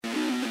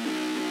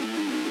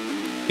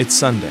It's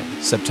Sunday,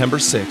 September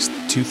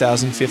 6th,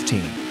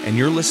 2015, and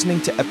you're listening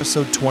to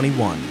episode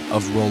 21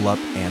 of Roll Up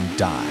and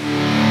Die.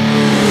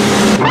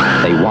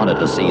 They wanted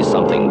to see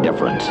something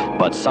different,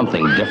 but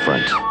something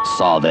different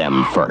saw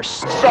them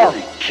first.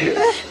 Sorry, kid.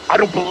 I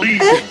don't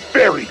believe in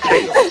fairy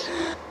tales.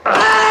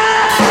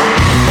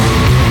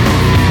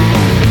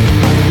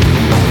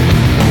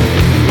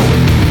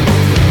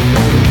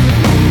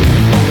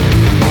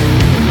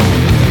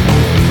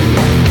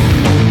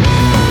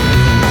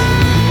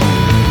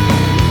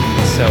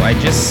 So I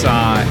just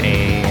saw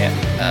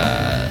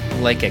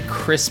a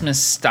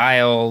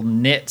Christmas-style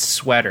knit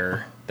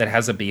sweater that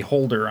has a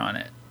beholder on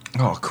it,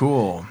 Oh,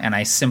 cool. and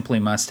I simply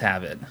must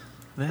have it.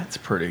 That's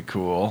pretty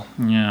cool.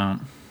 Yeah.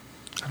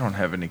 I don't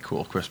have any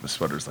cool Christmas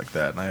sweaters like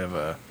that, and I have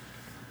I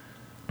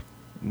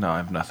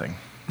have nothing.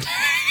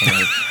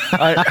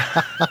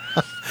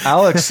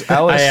 Alex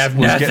I have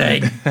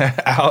nothing.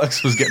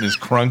 Alex was getting his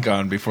crunk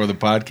on before the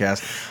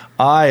podcast.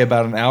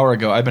 About an hour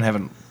ago, I've been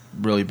having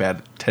really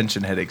bad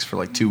tension headaches for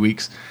like 2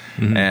 weeks,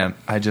 and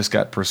I just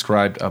got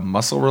prescribed a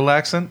muscle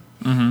relaxant.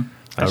 Mm-hmm.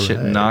 That shit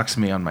knocks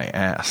me on my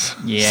ass.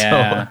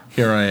 Yeah. So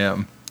here I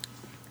am.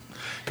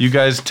 You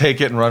guys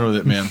take it and run with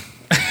it, man.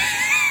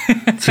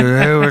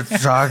 Today we're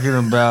talking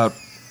about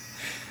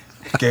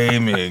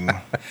gaming.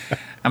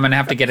 I'm going to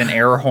have to get an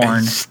air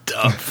horn.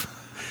 Stuff.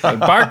 Hey,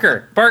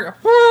 Barker,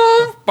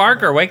 woo,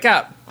 Barker, wake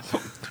up.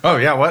 Oh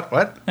yeah, what?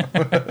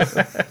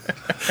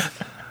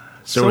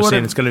 So we're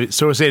saying it's gonna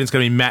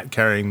be Matt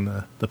carrying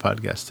the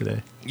podcast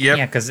today. Yep.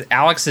 Yeah, because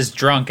Alex is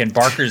drunk and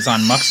Barker's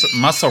on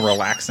muscle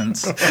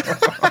relaxants.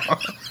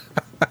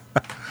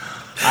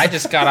 I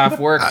just got off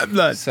work. I'm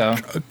not so.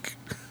 drunk.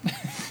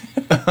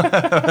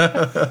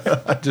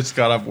 I just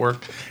got off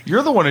work.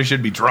 You're the one who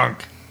should be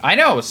drunk. I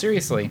know,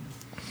 seriously.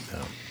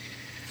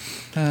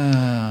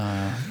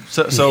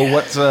 So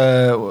what's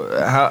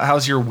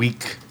how's your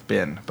week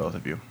been, both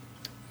of you?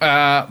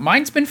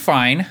 Mine's been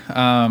fine.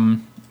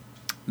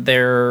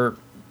 The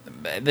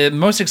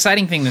most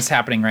exciting thing that's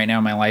happening right now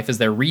in my life is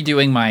they're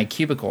redoing my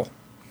cubicle.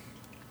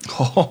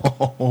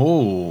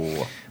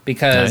 Oh,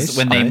 Because Nice,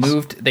 when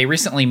nice. they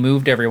recently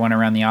moved everyone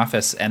around the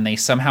office, and they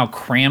somehow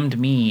crammed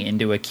me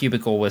into a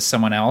cubicle with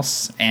someone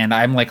else, and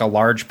I'm like a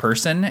large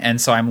person, and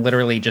so I'm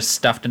literally just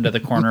stuffed into the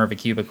corner of a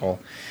cubicle,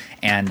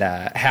 and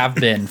have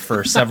been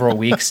for several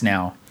weeks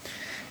now,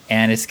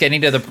 and it's getting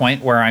to the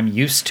point where I'm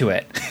used to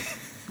it.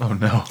 oh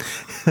no.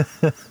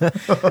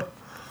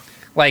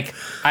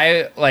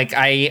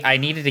 I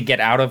needed to get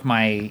out of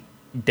my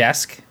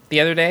desk the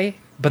other day,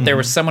 but there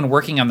was someone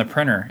working on the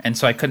printer, and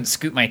so I couldn't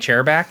scoot my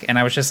chair back, and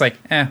I was just like,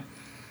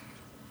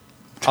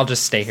 I'll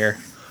just stay here.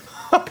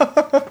 What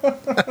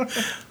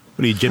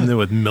are you gymming there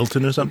with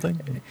Milton or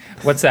something?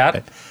 What's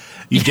that?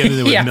 You gymming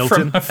there with Yeah,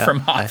 Milton?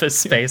 from Office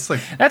Space.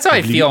 That's how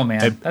I feel,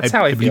 man. That's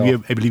how I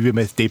feel. I believe you're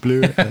my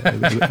stapler.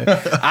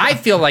 I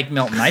feel like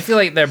Milton. I feel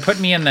like they're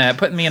putting me in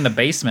the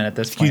basement at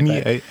this Excuse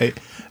point. me,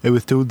 I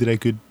was told that I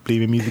could play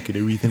my music at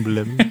a reasonable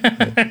level.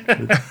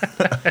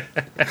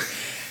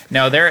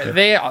 No,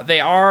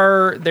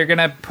 they're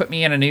gonna put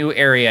me in a new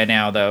area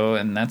now, though,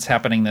 and that's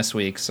happening this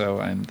week.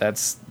 So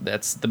that's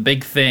the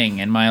big thing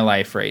in my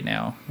life right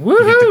now.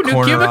 Woohoo! New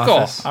corner cubicle.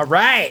 office. All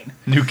right.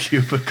 New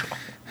cubicle.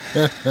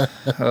 You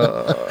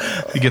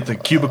get the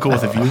cubicle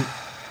with a view.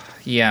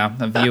 Yeah,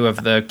 a view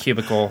of the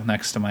cubicle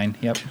next to mine.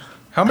 Yep.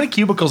 How many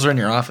cubicles are in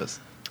your office?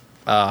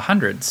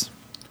 Hundreds.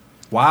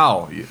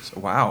 Wow.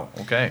 Wow.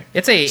 Okay.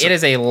 It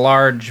is a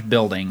large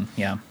building.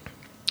 Yeah.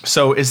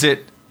 So is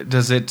it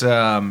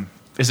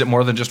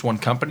more than just one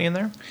company in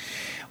there?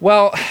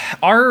 Well,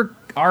 our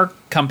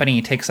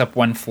company takes up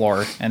one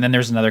floor, and then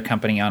there's another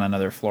company on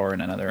another floor,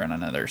 and another on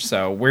another.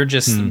 So we're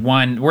just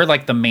we're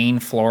like the main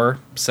floor.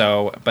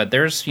 So, but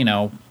there's between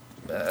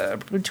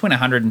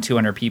 100 and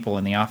 200 people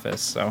in the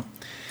office. So Do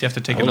you have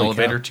to take an Holy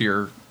elevator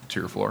cow. to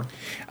your floor?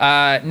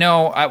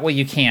 no, well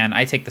you can.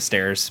 I take the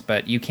stairs,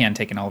 but you can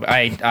take an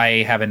elevator.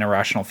 I have an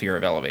irrational fear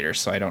of elevators,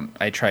 so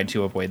I try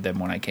to avoid them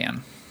when I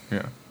can.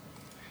 Yeah.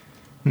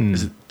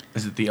 Is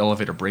it the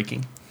elevator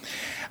breaking?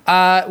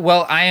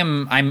 Well,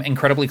 I'm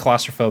incredibly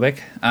claustrophobic,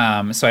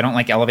 so I don't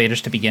like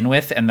elevators to begin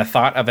with, and the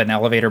thought of an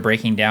elevator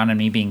breaking down and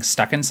me being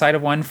stuck inside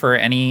of one for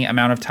any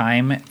amount of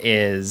time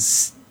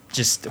is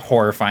just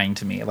horrifying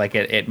to me. Like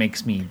it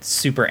makes me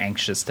super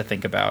anxious to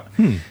think about.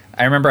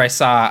 I remember I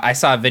saw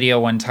a video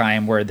one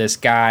time where this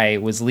guy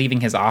was leaving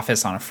his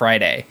office on a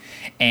Friday,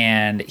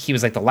 and he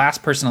was like the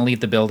last person to leave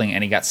the building,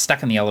 and he got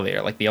stuck in the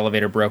elevator. Like the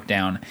elevator broke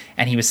down,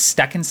 and he was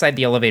stuck inside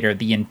the elevator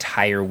the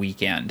entire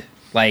weekend.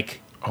 Like,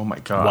 Oh my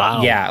god!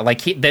 Wow. yeah, like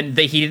he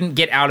didn't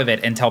get out of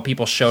it until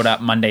people showed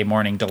up Monday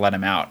morning to let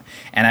him out.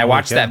 And I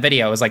watched that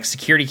video. It was like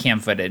security cam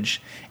footage,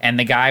 and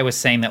the guy was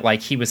saying that like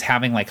he was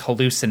having like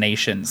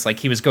hallucinations, like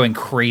he was going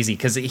crazy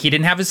because he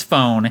didn't have his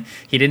phone,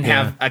 he didn't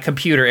have a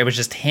computer. It was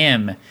just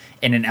him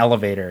in an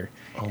elevator.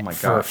 Oh my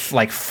for gosh.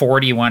 like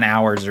 41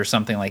 hours or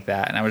something like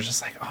that. And I was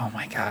just like, oh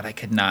my god, I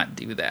could not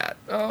do that.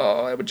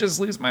 Oh, I would just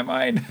lose my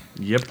mind.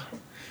 Yep.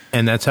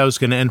 And that's how it's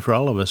going to end for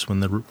all of us when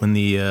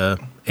the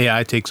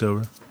AI takes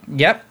over.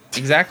 Yep,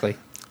 exactly.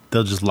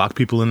 they'll just lock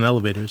people in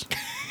elevators.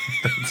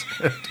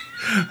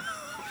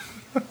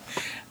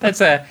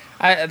 That's an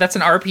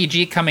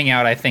RPG coming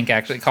out, I think,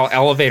 actually, called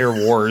Elevator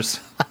Wars.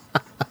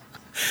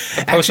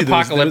 A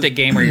post-apocalyptic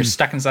game where you're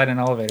stuck inside an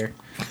elevator.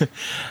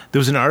 There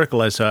was an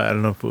article I saw, I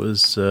don't know if it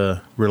was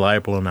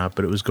reliable or not,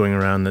 but it was going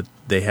around that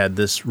they had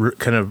this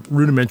kind of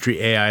rudimentary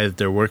AI that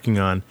they're working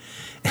on.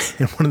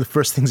 And one of the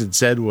first things it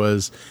said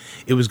was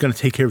it was going to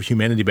take care of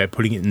humanity by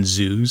putting it in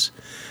zoos.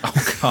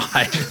 Oh,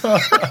 God.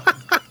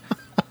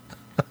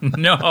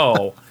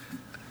 No.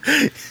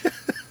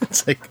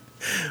 It's like,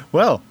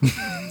 well,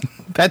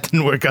 that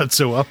didn't work out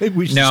so well. Maybe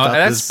we should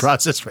stop this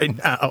process right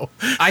now.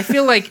 I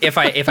feel like if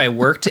I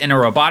worked in a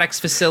robotics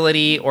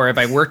facility or if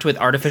I worked with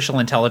artificial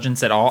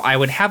intelligence at all, I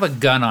would have a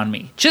gun on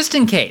me just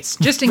in case.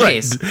 Just in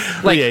case.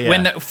 Like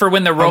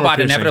when the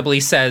robot inevitably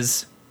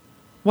says,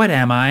 "What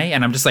am I?"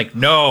 And I'm just like,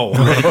 "No."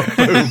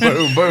 Boom,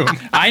 boom, boom.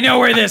 I know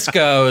where this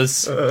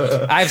goes.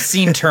 I've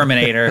seen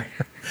Terminator.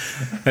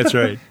 That's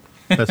right.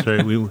 That's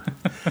right.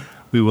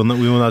 We will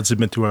not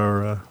submit to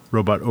our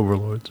robot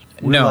overlords.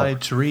 Will I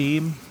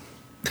dream?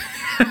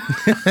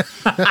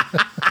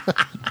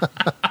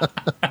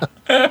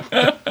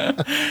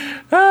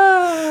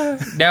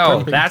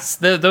 No, that's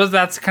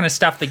the kind of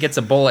stuff that gets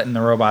a bullet in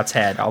the robot's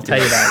head. I'll tell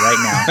you that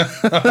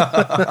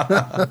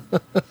right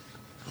now.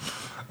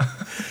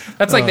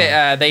 That's like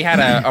they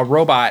had a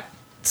robot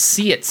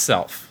see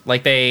itself.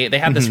 Like they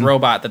had this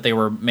robot that they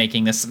were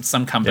making,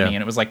 some company,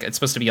 and it was like it's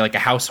supposed to be like a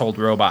household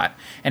robot,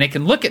 and it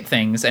can look at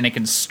things and it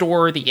can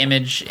store the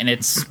image in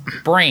its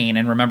brain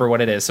and remember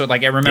what it is. So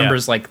like it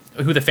remembers like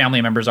who the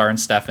family members are and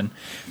stuff. And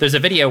there's a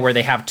video where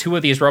they have two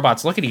of these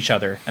robots look at each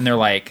other and they're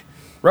like,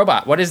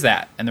 "Robot, what is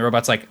that?" And the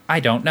robot's like, "I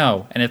don't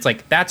know." And it's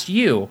like, "That's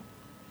you."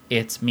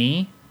 "It's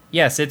me?"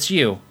 "Yes, it's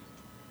you."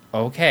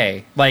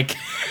 Okay, like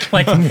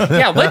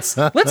yeah, let's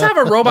have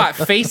a robot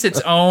face its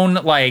own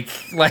like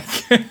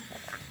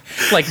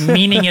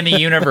meaning in the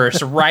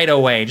universe right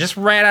away, just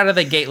right out of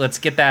the gate. Let's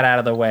get that out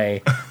of the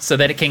way so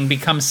that it can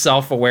become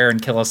self-aware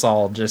and kill us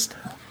all. Just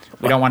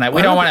we don't want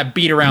to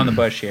beat around the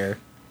bush here.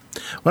 I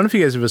don't know if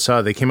you guys ever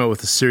saw. They came out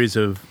with a series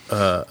of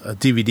a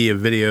DVD of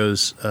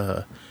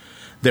videos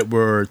that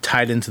were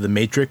tied into the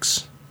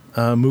Matrix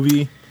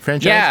movie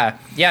franchise.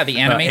 Yeah, the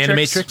Animatrix.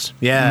 Animatrix.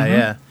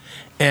 Yeah.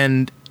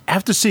 And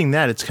after seeing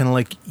that, it's kind of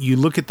like you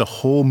look at the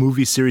whole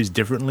movie series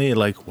differently.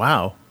 Like,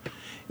 wow,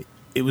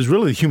 it was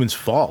really the human's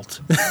fault.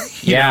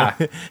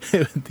 The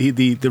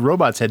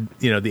robots had,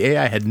 the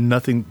AI had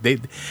nothing.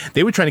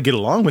 They were trying to get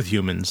along with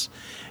humans,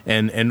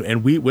 and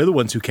we're the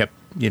ones who kept,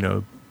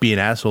 being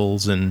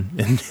assholes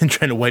and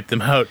trying to wipe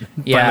them out.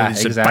 Yeah,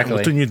 exactly.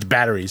 We'll turn you into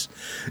batteries.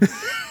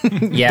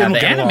 Yeah, the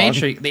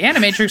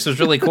Animatrix was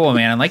really cool,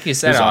 man. And like you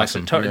said, Alex,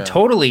 awesome. It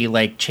totally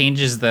like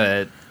changes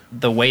the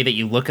way that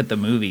you look at the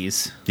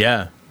movies.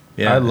 Yeah.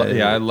 I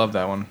love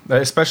that one,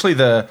 especially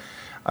the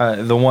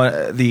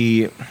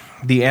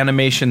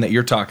animation that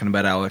you're talking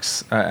about,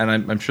 Alex. And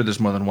I'm sure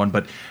there's more than one,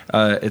 but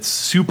it's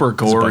super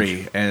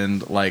gory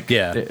and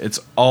it's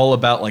all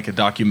about like a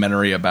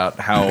documentary about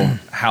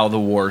how the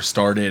war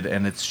started,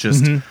 and it's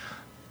just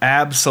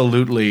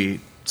absolutely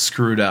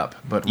screwed up,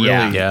 but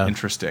really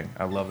interesting.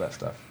 I love that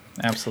stuff.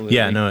 Absolutely.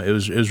 Yeah, no, it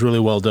was really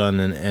well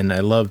done, and I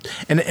loved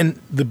and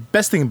the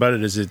best thing about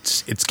it is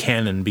it's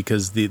canon,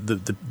 because the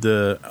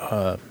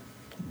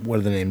what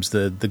are the names?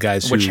 The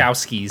guys who...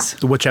 Wachowskis.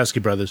 The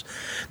Wachowski brothers.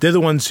 They're the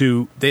ones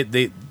who...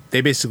 They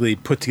basically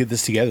put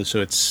this together,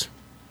 so it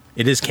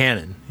is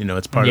canon.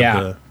 It's part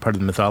of the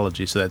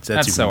mythology, so that's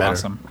even so better.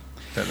 Awesome.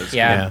 That is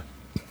cool.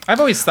 I've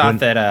always thought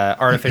that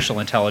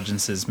artificial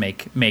intelligences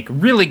make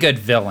really good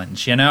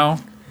villains,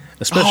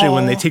 Especially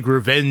when they take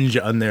revenge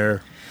on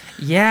their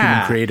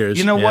human creators.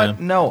 You know what?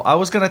 No, I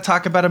was going to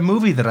talk about a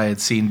movie that I had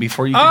seen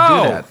before you could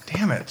do that.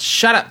 Damn it.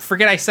 Shut up.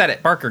 Forget I said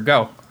it. Barker,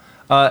 go.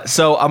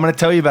 So I'm going to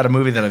tell you about a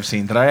movie that I've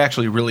seen that I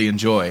actually really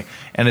enjoy.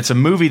 And it's a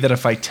movie that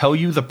if I tell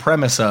you the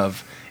premise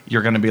of,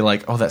 you're going to be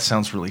like, oh, that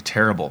sounds really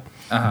terrible.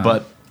 Uh-huh.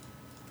 But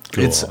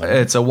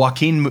it's a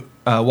Joaquin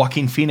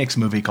Phoenix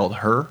movie called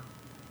Her.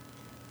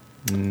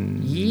 Yeah,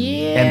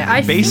 and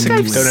I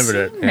basically, think I've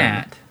seen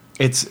that.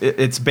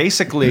 It's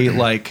basically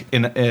like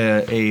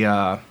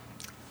a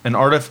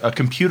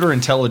computer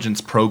intelligence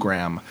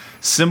program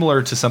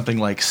similar to something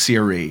like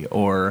Siri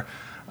or...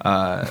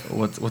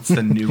 what's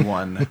the new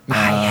one?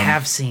 I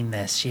have seen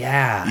this,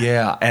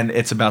 yeah, and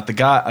it's about a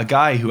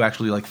guy who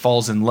actually like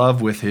falls in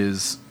love with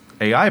his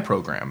AI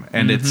program,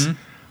 and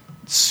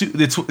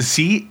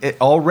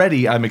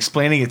already I'm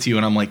explaining it to you,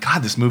 and I'm like,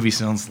 God, this movie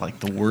sounds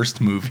like the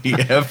worst movie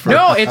ever.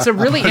 No, it's a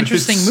really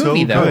interesting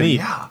movie, though. Good.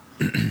 Yeah,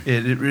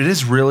 it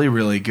is really,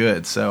 really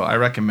good. So I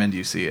recommend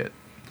you see it.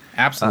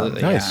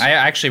 Absolutely, nice. Yeah. I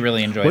actually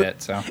really enjoyed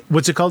it. So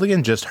what's it called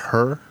again? Just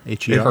Her?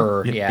 H-E-R?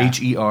 Her, yeah.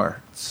 H-E-R.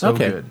 So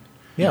good.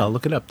 Yeah, I'll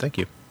look it up. Thank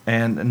you.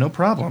 And no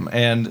problem.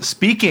 And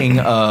speaking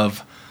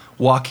of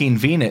Joaquin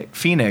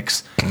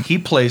Phoenix, he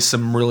plays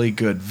some really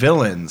good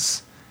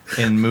villains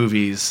in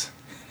movies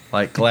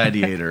like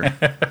Gladiator,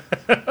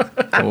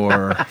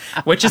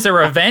 which is a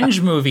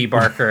revenge movie,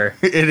 Barker.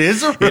 It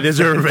is a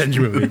revenge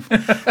movie.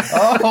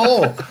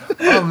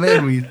 oh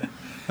man,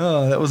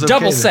 Oh, that was okay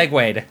Double then.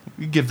 segued.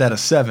 You give that a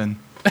 7.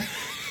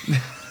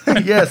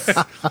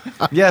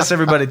 Yes,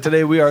 everybody.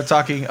 Today we are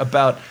talking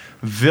about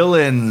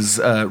villains,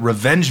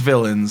 revenge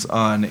villains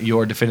on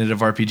your definitive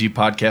RPG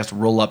podcast,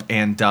 Roll Up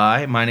and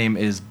Die. My name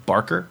is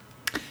Barker.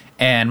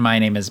 And my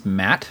name is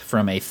Matt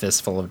from A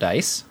Fistful of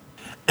Dice.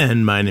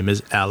 And my name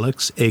is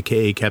Alex,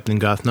 a.k.a. Captain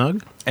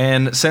Gothnog.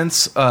 And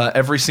since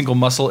every single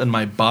muscle in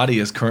my body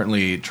is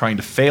currently trying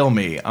to fail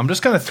me, I'm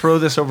just going to throw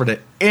this over to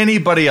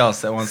anybody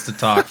else that wants to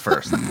talk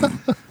first.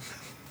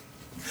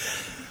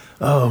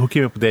 Oh, who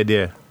came up with the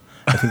idea?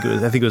 I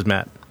think it was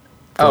Matt.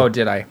 Oh,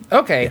 did I?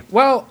 Okay. Yeah.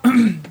 Well,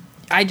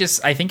 I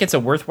think it's a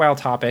worthwhile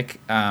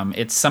topic.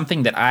 It's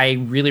something that I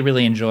really,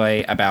 really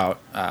enjoy about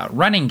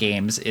running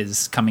games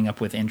is coming up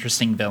with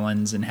interesting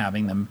villains and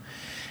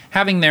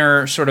having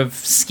their sort of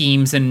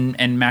schemes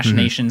and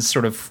machinations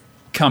sort of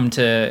come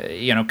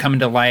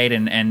into light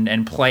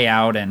and play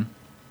out. And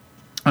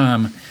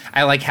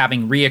I like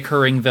having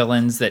reoccurring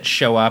villains that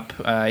show up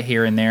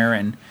here and there.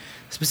 And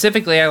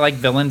specifically, I like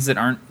villains that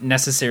aren't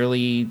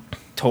necessarily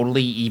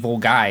totally evil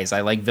guys. I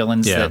like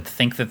villains that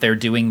think that they're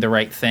doing the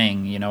right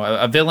thing. You know,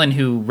 a villain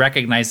who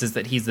recognizes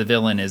that he's the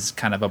villain is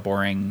kind of a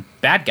boring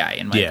bad guy,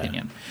 in my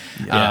opinion.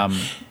 Yeah.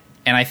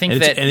 And I think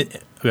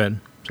go ahead.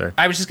 Sorry.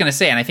 I was just going to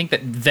say, and I think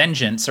that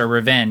vengeance or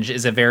revenge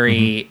is a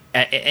very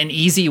an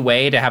easy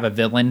way to have a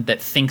villain that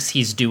thinks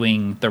he's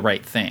doing the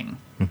right thing.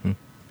 Mm-hmm.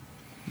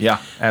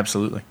 Yeah,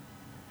 absolutely.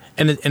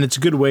 And it's a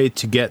good way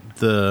to get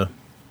the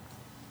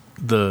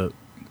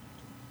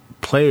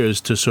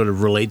players to sort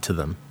of relate to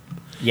them.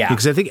 Yeah,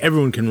 because I think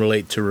everyone can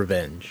relate to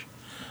revenge,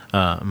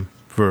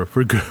 for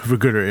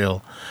good or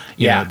ill.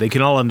 You know, they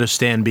can all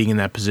understand being in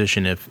that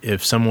position.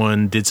 If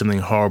someone did something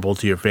horrible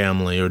to your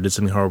family, or did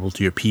something horrible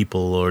to your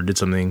people, or did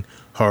something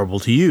horrible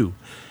to you,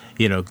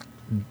 you know,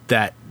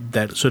 that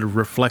sort of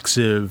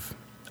reflexive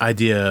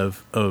idea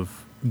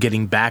of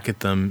getting back at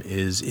them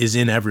is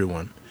in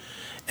everyone,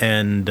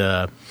 and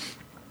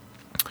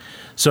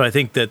so I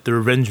think that the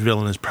revenge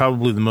villain is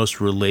probably the most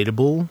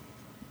relatable.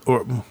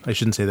 Or I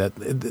shouldn't say that.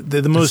 They're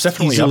the most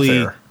definitely easily up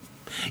there.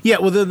 Yeah,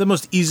 well, they're the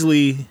most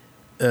easily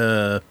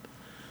they're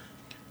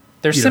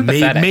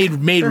sympathetic,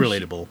 made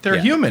relatable.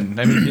 They're human.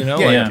 I mean, you know,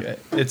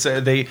 it's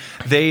they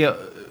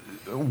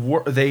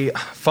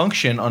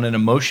function on an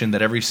emotion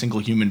that every single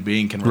human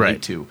being can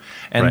relate to,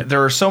 and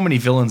there are so many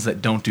villains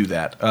that don't do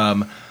that.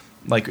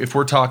 Like if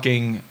we're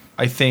talking,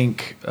 I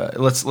think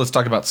let's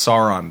talk about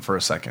Sauron for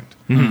a second.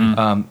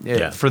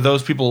 Mm-hmm. For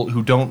those people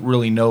who don't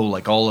really know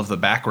like all of the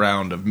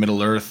background of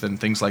Middle Earth and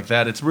things like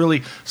that, it's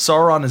really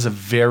Sauron is a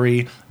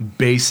very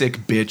basic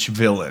bitch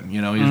villain.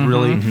 You know,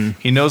 he's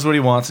he knows what he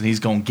wants and he's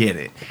gonna get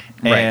it.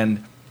 Right.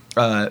 And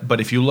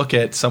but if you look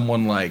at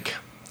someone like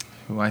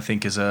who I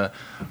think is a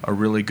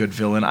really good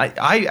villain,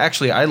 I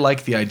actually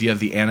like the idea of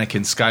the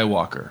Anakin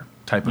Skywalker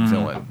type of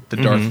villain, the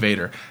Darth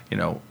Vader. You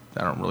know,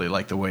 I don't really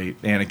like the way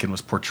Anakin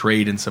was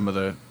portrayed in some of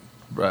the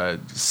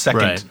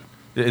second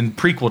in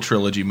prequel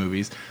trilogy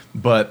movies,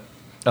 but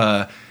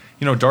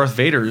you know, Darth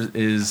Vader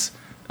is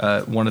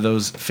one of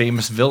those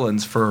famous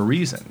villains for a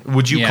reason.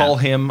 Would you call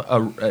him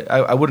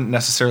I wouldn't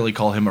necessarily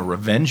call him a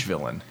revenge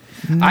villain.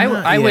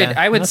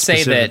 I would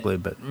say that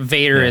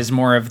Vader is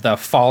more of the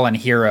fallen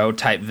hero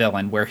type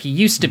villain, where he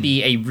used to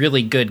be a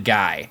really good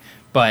guy,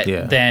 but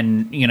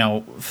then, you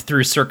know,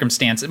 through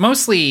circumstance,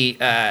 mostly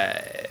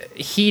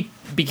he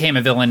became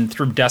a villain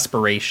through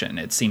desperation.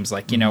 It seems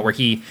like, you know, where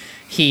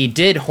he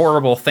did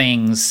horrible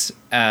things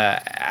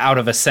out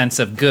of a sense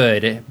of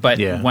good, but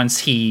once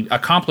he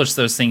accomplished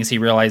those things, he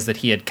realized that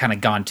he had kind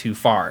of gone too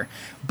far.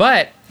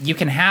 But you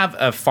can have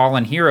a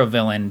fallen hero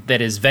villain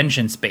that is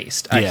vengeance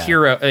based, a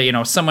hero, you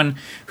know, someone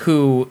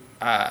who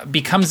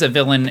becomes a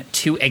villain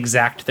to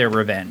exact their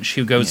revenge,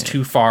 who goes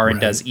too far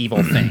and does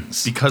evil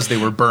things because they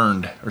were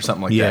burned or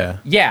something like that.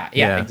 Yeah,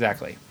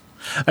 exactly.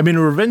 I mean,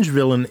 a revenge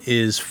villain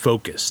is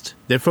focused.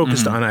 They're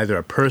focused on either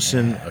a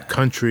person, a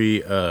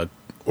country, a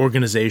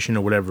organization,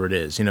 or whatever it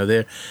is. You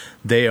know,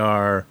 they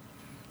are,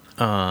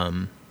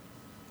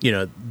 you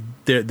know,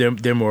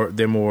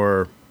 they're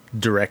more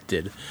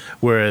directed.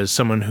 Whereas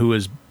someone who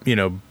is, you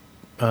know,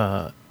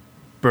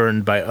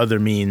 burned by other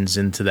means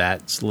into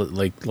that,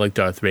 like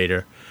Darth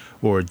Vader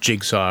or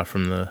Jigsaw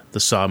from the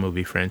Saw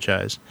movie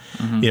franchise.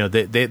 You know,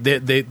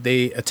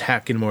 they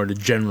attack in more of a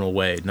general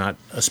way, not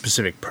a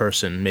specific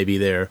person. Maybe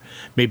the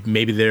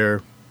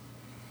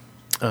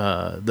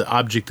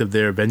object of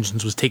their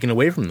vengeance was taken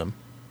away from them,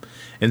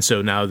 and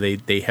so now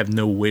they have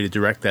no way to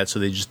direct that, so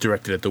they just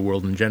direct it at the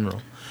world in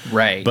general.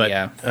 Right.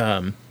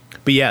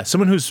 But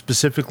someone who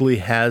specifically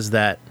has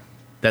that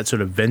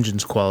sort of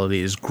vengeance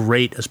quality is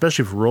great,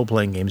 especially for role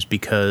playing games,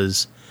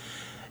 because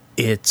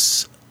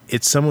it's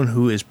someone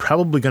who is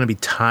probably going to be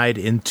tied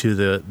into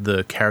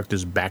the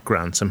character's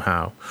background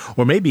somehow,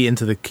 or maybe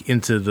into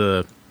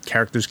the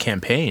character's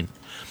campaign.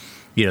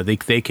 You know,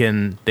 they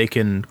can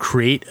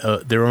create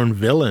their own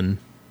villain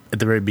at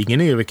the very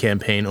beginning of a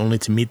campaign, only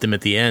to meet them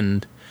at the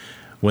end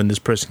when this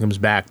person comes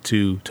back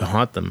to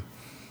haunt them.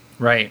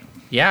 Right.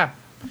 Yeah.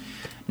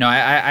 No,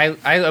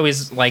 I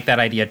always like that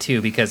idea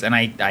too, because, and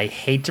I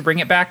hate to bring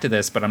it back to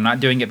this, but I'm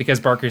not doing it because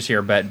Barker's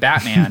here, but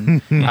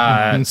Batman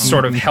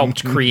sort of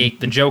helped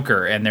create the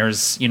Joker, and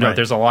there's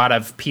there's a lot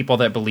of people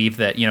that believe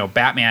that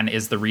Batman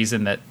is the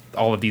reason that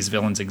all of these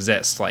villains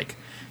exist. Like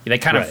they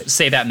kind of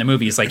say that in the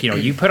movies, like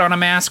you put on a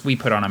mask, we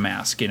put on a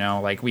mask,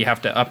 like we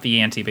have to up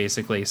the ante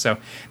basically. So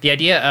the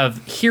idea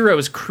of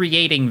heroes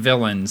creating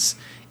villains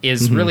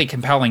is really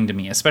compelling to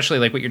me, especially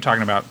like what you're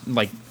talking about,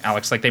 like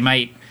Alex, like they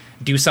might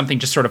do something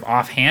just sort of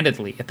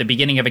offhandedly at the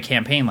beginning of a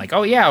campaign, like,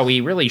 oh yeah,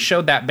 we really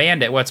showed that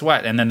bandit what's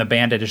what, and then the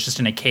bandit is just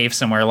in a cave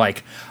somewhere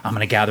like, I'm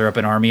going to gather up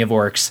an army of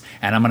orcs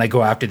and I'm going to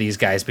go after these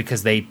guys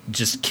because they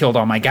just killed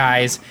all my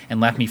guys and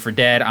left me for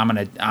dead. I'm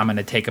going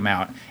to take them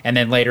out. And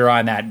then later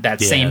on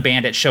that same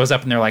bandit shows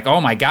up and they're like,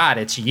 oh my god,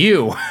 it's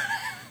you.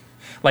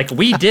 Like,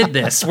 we did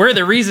this. We're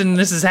the reason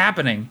this is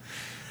happening.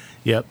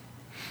 Yep.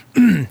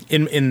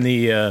 In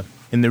the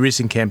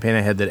recent campaign I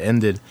had that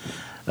ended,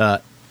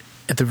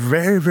 at the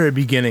very, very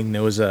beginning,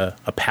 there was a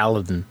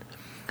paladin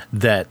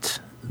that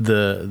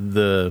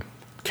the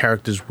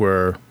characters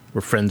were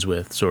friends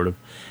with, sort of,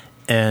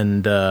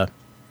 and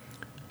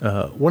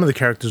one of the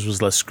characters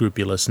was less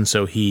scrupulous, and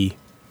so he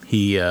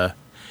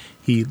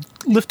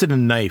lifted a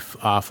knife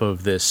off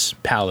of this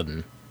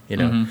paladin,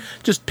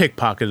 just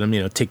pickpocketed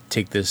him,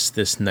 take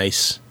this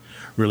nice,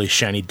 really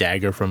shiny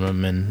dagger from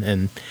him,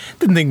 and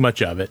didn't think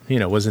much of it,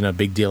 wasn't a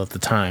big deal at the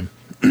time,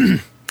 and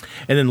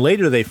then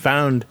later they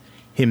found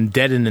him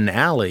dead in an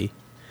alley.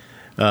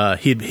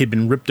 He'd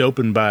been ripped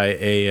open by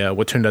a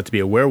what turned out to be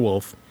a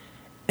werewolf,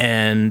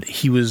 and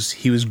he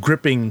was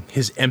gripping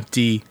his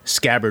empty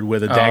scabbard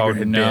where the dagger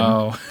had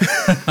been.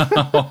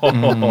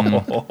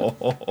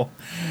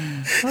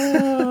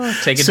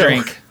 Take a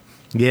drink.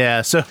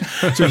 Yeah, so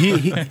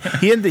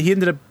he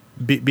ended up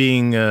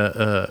being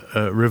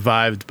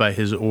revived by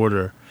his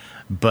order,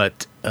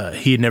 but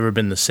he had never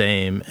been the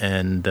same,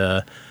 and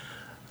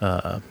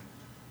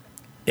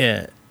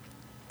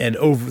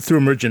over through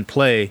emergent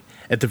play,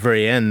 at the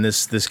very end,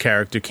 this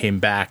character came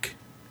back.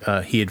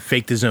 He had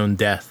faked his own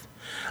death.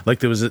 Like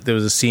there was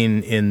a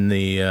scene in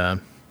the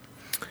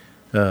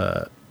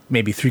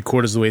maybe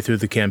 3/4 of the way through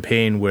the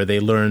campaign where they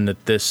learned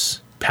that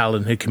this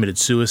paladin had committed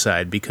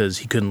suicide because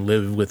he couldn't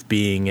live with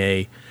being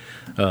a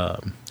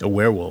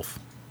werewolf,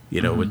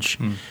 which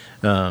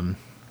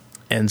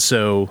and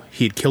so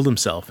he had killed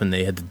himself, and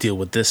they had to deal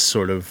with this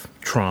sort of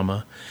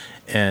trauma.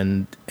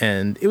 And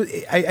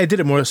I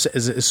did it more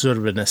as sort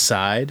of an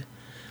aside,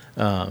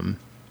 and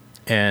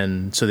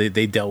so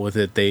they dealt with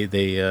it. They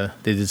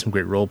did some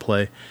great role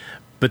play,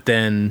 but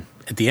then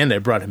at the end I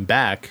brought him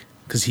back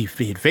because he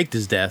had faked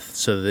his death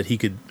so that he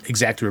could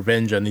exact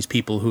revenge on these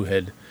people who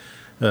had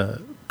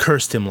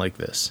cursed him like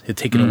this, had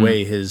taken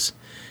away his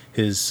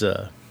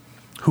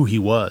who he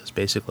was,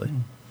 basically.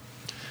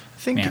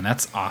 Man,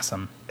 that's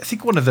awesome. I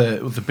think one of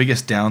the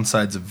biggest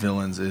downsides of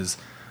villains is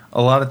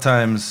a lot of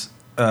times.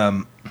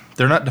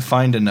 They're not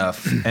defined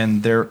enough,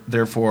 and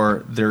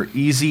therefore they're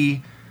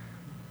easy.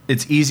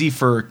 It's easy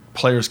for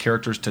players'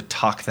 characters to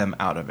talk them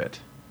out of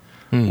it.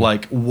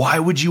 Like, why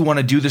would you want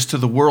to do this to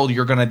the world?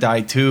 You're going to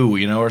die too,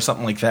 or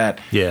something like that.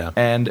 Yeah.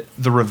 And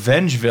the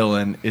revenge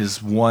villain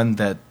is one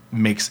that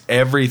makes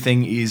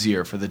everything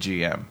easier for the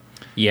GM.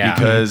 Yeah.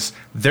 Because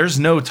there's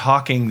no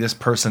talking this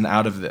person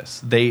out of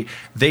this. They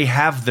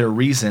have their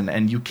reason,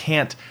 and you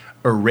can't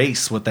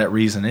erase what that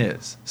reason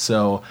is.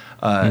 So.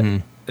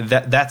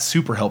 That's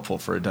super helpful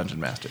for a dungeon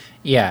master.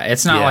 Yeah,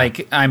 it's not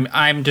like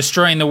I'm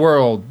destroying the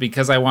world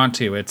because I want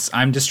to. It's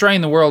I'm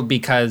destroying the world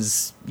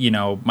because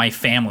my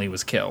family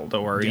was killed,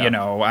 or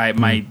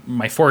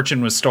my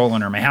fortune was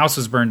stolen, or my house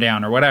was burned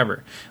down, or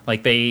whatever.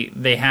 Like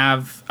they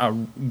have a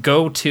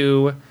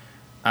go-to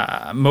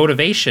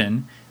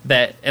motivation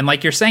that, and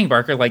like you're saying,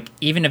 Barker, like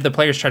even if the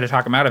players try to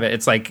talk them out of it,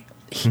 it's like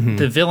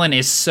the villain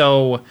is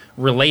so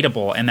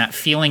relatable, and that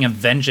feeling of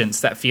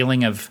vengeance, that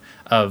feeling of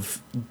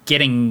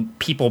getting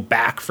people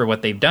back for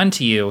what they've done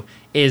to you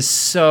is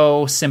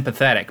so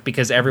sympathetic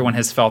because everyone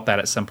has felt that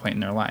at some point in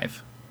their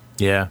life.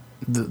 Yeah.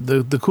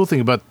 The cool thing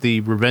about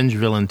the revenge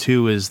villain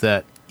too is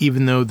that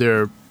even though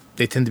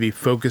they tend to be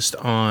focused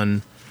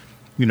on,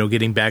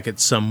 getting back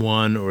at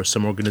someone or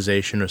some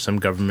organization or some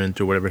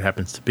government or whatever it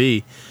happens to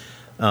be,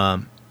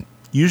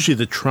 usually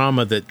the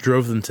trauma that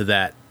drove them to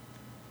that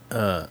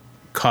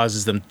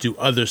causes them to do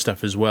other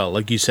stuff as well.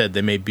 Like you said,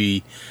 they may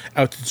be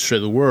out to destroy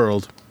the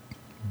world,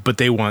 but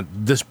they want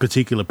this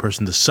particular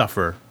person to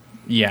suffer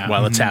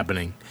while it's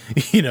happening,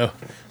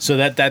 So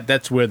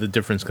that's where the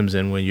difference comes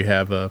in when you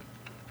have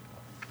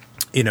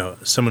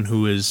someone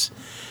who has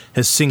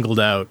singled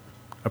out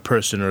a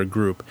person or a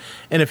group.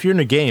 And if you're in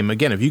a game,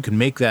 again, if you can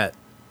make that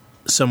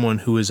someone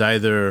who is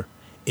either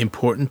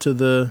important to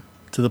the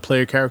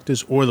player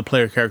characters or the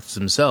player characters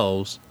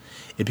themselves,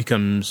 it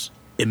becomes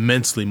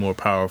immensely more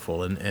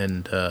powerful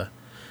and can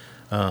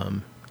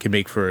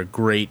make for a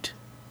great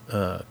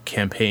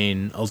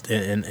campaign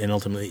and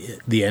ultimately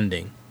the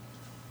ending.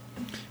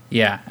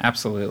 Yeah,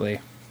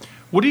 absolutely.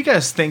 What do you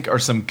guys think are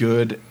some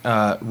good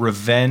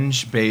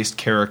revenge-based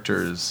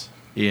characters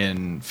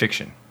in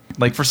fiction?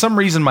 Like, for some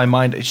reason, my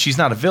mind, she's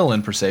not a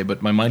villain per se,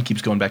 but my mind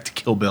keeps going back to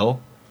Kill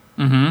Bill.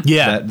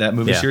 Yeah. That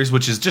movie series,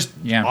 which is just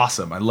Yeah.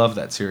 awesome. I love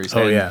that series.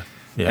 Oh, And- yeah.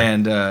 Yeah.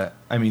 And,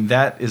 I mean,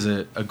 that is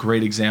a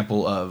great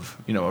example of,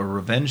 a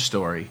revenge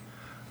story.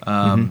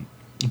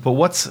 But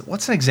what's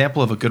an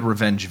example of a good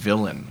revenge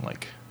villain?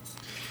 Like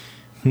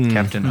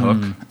Captain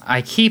Hook?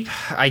 I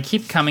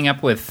keep coming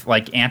up with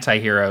like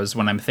anti-heroes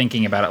when I'm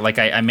thinking about it. Like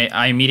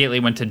I immediately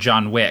went to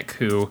John Wick,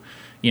 who,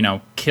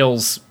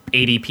 kills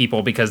 80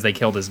 people because they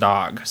killed his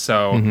dog.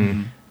 So,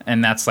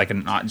 and that's like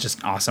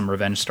just awesome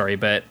revenge story.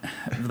 But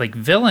like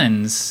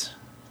villains,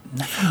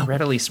 nothing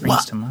readily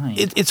springs to mind.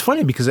 It's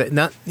funny because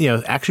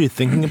actually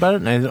thinking about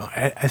it, and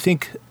I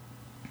think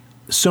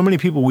so many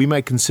people we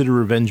might consider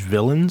revenge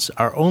villains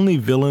are only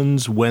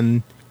villains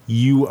when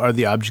you are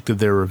the object of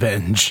their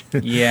revenge.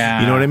 Yeah.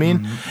 You know what I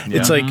mean? Yeah.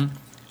 It's like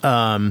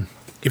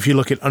if you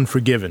look at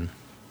Unforgiven,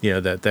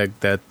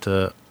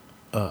 that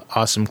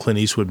awesome Clint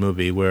Eastwood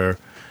movie where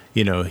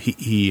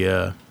he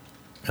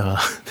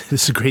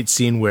this is a great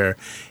scene where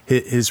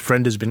his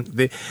friend has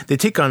been they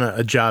take on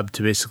a job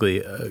to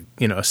basically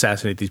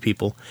assassinate these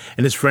people,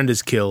 and his friend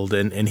is killed,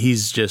 and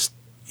he's just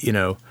he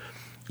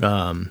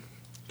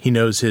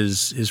knows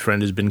his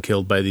friend has been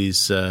killed by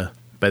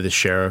by the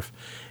sheriff,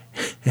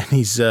 and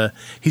he's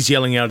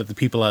yelling out at the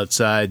people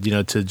outside,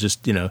 to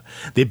just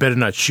they better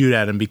not shoot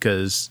at him,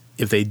 because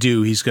if they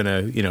do, he's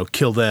gonna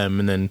kill them,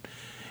 and then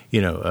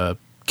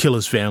kill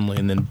his family,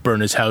 and then burn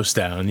his house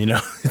down.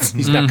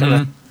 He's not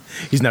gonna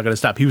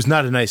stop. He was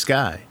not a nice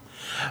guy,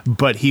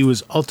 but he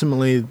was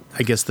ultimately,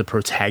 I guess, the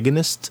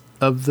protagonist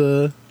of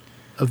the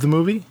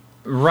movie.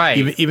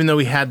 Right. Even though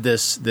he had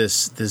this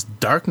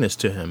darkness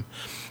to him.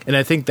 And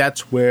I think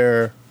that's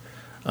where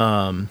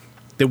that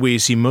way you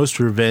see most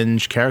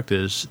revenge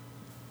characters,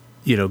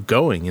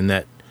 going, in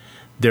that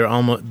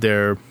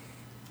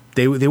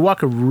they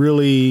walk a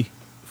really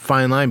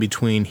fine line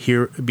between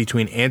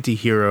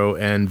anti-hero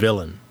and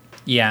villain.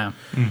 Yeah.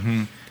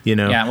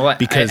 Yeah, well,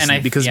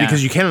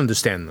 because you can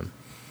understand them.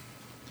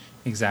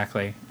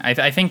 Exactly.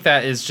 I think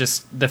that is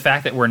just the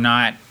fact that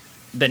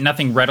that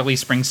nothing readily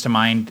springs to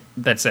mind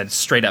that's a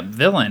straight up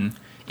villain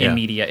in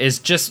media is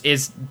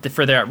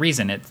for that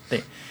reason.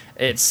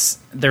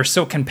 They're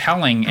so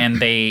compelling, and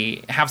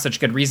they have such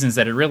good reasons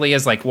that it really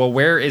is like, well,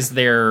 where is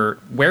their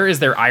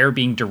ire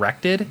being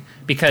directed?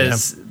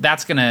 Because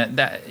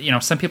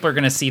some people are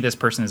gonna see this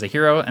person as a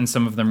hero, and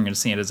some of them are gonna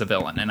see it as a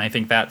villain. And I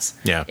think that's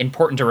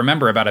important to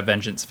remember about a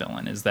vengeance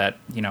villain, is that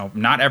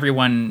not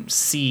everyone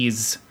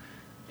sees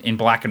in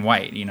black and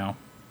white.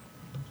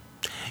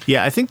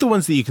 Yeah, I think the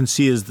ones that you can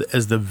see as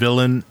the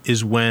villain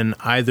is when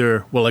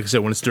either, well, like I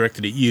said, when it's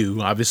directed at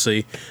you,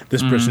 obviously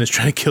this person is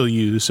trying to kill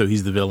you, so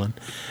he's the villain.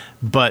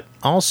 But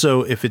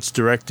also if it's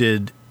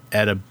directed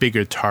at a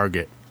bigger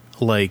target,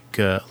 like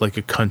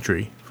a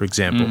country, for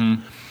example.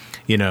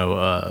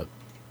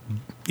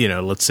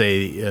 Let's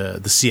say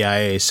the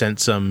CIA sent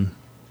some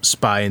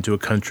spy into a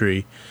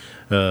country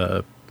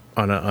on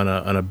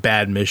a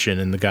bad mission,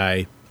 and the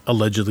guy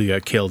allegedly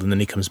got killed, and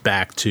then he comes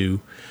back to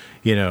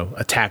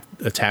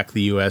attack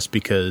the U.S.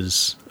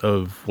 because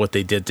of what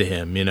they did to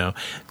him.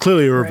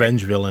 Clearly a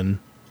revenge villain,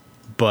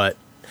 but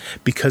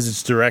because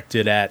it's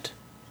directed at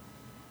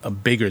a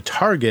bigger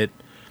target,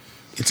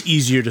 it's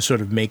easier to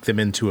sort of make them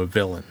into a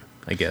villain,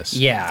 I guess.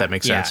 Yeah, if that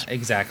makes sense. Yeah,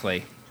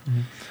 exactly.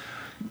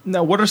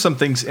 Now, what are some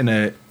things in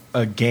a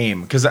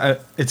game? Because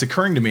it's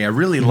occurring to me, I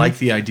really like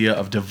the idea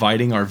of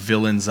dividing our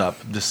villains up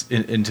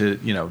into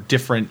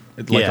different,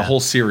 like a whole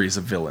series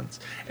of villains,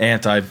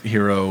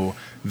 anti-hero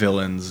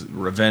villains,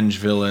 revenge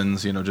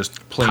villains,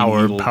 just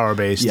plain evil, power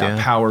based,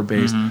 power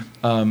based.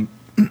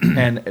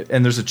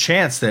 And there's a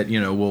chance that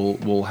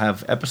we'll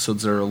have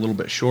episodes that are a little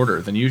bit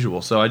shorter than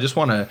usual. So I just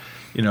want to,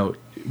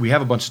 we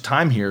have a bunch of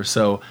time here.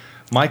 So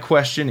my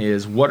question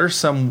is, what are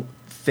some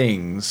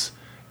things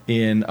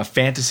in a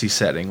fantasy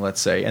setting,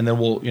 let's say, and then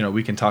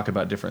we can talk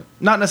about different,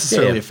 not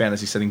necessarily a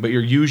fantasy setting, but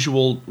your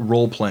usual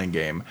role playing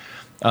game.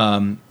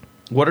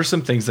 What are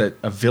some things that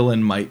a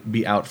villain might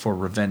be out for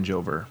revenge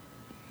over?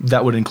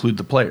 That would include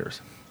the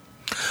players.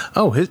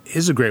 Oh,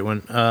 here's a great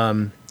one.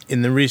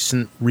 In the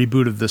recent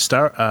reboot of the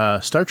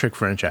Star Trek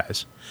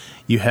franchise,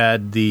 you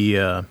had the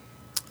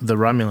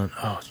Romulan.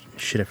 Oh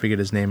shit, I forget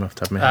his name off the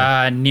top of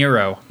my head.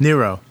 Nero.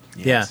 Nero.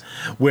 Yes.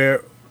 Yeah,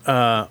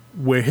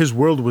 where his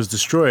world was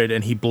destroyed,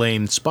 and he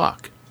blamed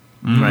Spock,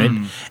 right?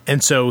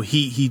 And so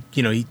he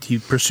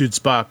pursued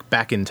Spock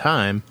back in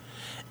time,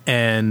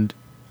 and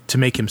to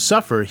make him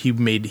suffer, he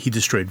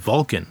destroyed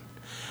Vulcan.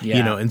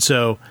 Yeah. And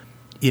so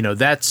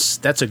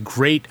that's a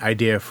great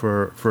idea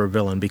for a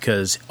villain,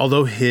 because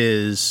although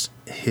his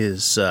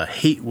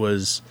hate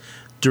was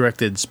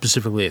directed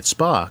specifically at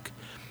Spock,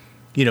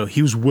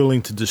 he was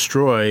willing to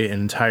destroy an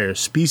entire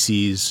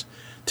species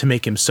to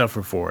make him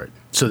suffer for it,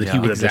 so that he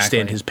would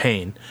understand his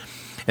pain.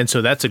 And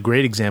so that's a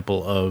great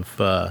example of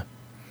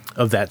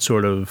that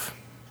sort of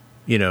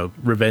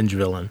revenge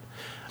villain.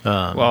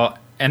 Well,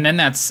 And then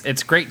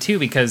it's great too,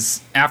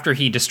 because after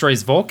he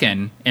destroys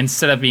Vulcan,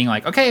 instead of being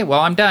like, okay, well,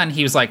 I'm done,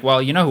 he was like,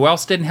 well, you know who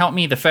else didn't help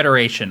me? The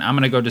Federation. I'm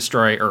going to go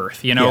destroy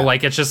Earth. You know,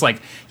 like, it's just like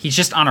he's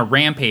just on a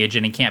rampage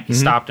and he can't be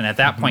stopped. And at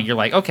that point, you're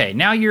like, okay,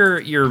 now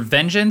your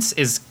vengeance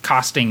is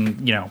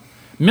costing, you know,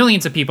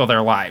 millions of people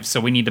their lives. So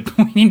we need to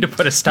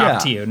put a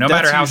stop to you, no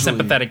matter how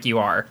sympathetic you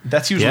are.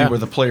 That's usually where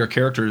the player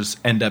characters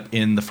end up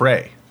in the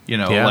fray. You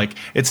know, like,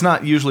 it's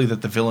not usually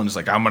that the villain is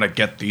like, I'm going to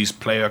get these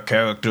player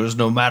characters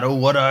no matter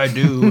what I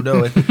do.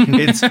 No,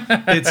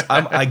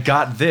 I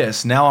got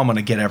this. Now I'm going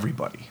to get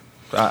everybody.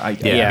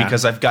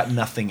 Because I've got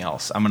nothing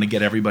else. I'm going to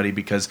get everybody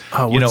because,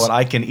 you know what,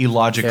 I can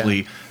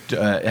illogically,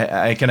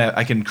 I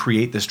can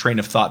create this train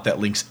of thought that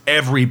links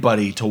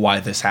everybody to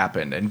why this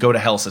happened and go to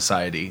Hell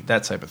Society,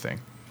 that type of thing.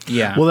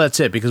 Yeah. Well, that's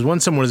it, because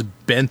once someone is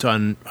bent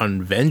on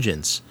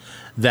vengeance,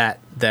 that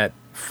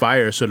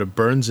fire sort of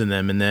burns in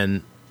them, and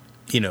then,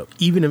 you know,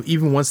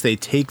 even once they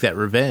take that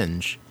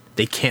revenge,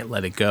 they can't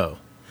let it go.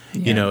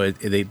 Yeah. You know,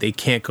 they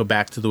can't go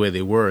back to the way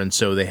they were, and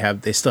so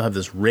they still have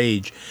this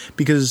rage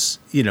because,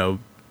 you know,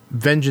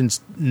 vengeance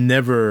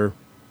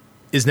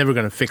is never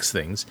going to fix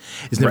things.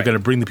 It's never going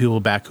to bring the people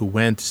back who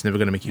went. It's never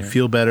going to make you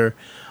feel better.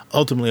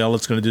 Ultimately, all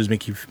it's going to do is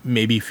make you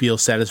maybe feel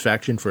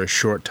satisfaction for a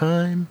short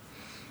time,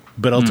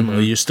 but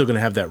ultimately you're still going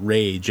to have that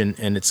rage,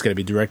 and it's going to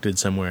be directed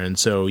somewhere. And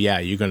so,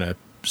 you're going to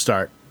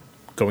start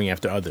going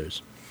after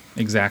others.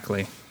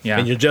 Exactly. Yeah.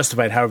 And you'll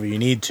justify it however you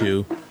need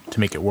to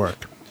make it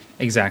work.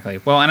 Exactly.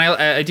 Well, and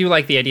I do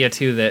like the idea,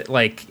 too, that,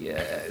 like,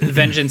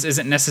 vengeance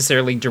isn't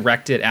necessarily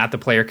directed at the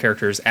player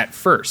characters at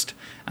first.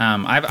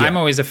 I'm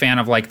always a fan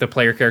of, like, the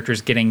player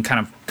characters getting kind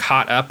of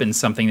caught up in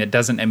something that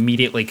doesn't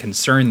immediately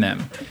concern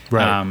them.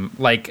 Right.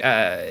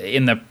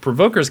 In the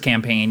Provokers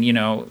campaign, you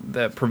know,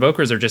 the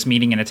Provokers are just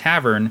meeting in a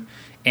tavern,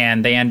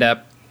 and they end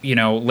up, you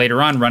know,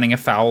 later on running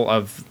afoul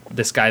of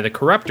this guy, the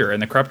Corruptor.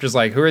 And the Corruptor's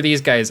like, who are these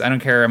guys? I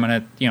don't care. I'm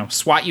going to, you know,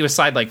 swat you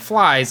aside like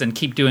flies and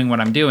keep doing what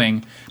I'm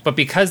doing. But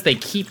because they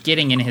keep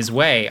getting in his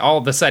way, all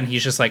of a sudden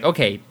he's just like,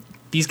 okay,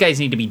 these guys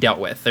need to be dealt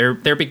with.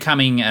 They're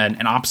becoming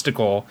an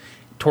obstacle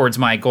towards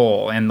my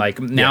goal. And like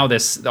now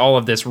all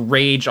of this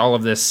rage, all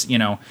of this, you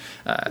know,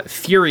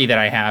 fury that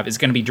I have is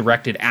going to be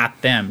directed at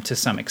them to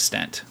some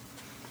extent.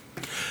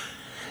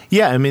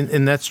 Yeah, I mean,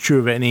 and that's true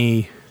of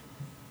any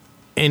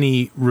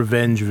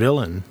revenge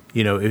villain.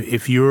 You know,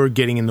 if you're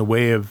getting in the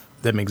way of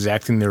them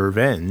exacting their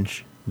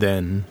revenge,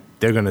 then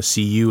they're going to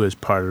see you as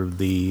part of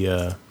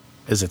the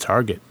as a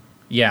target.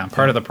 Yeah,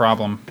 part of the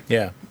problem.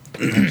 Yeah,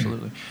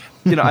 absolutely.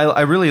 You know,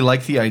 I really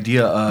like the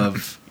idea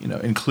of, you know,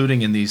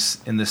 including in this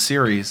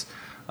series,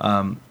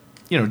 you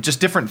know,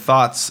 just different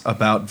thoughts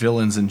about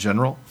villains in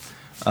general,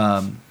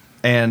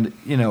 and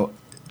you know,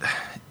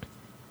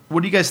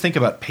 what do you guys think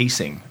about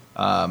pacing?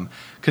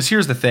 Because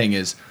here's the thing: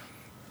 is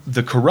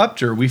the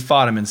Corruptor, we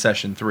fought him in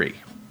session 3.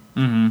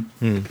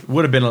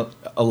 Would have been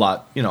a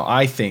lot, you know,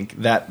 I think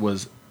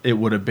it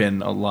would have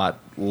been a lot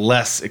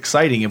less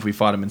exciting if we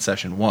fought him in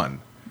session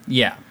 1.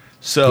 Yeah.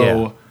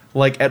 So,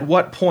 like, at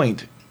what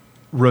point,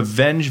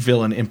 revenge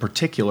villain in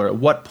particular, at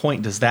what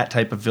point does that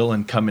type of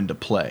villain come into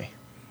play?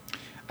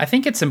 I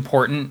think it's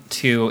important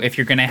to, if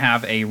you're going to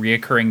have a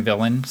reoccurring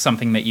villain,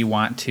 something that you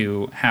want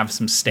to have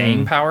some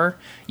staying power,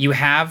 you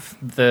have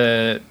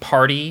the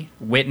party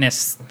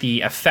witness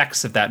the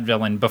effects of that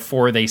villain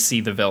before they see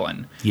the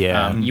villain.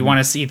 Yeah. You want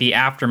to see the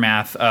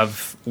aftermath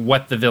of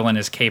what the villain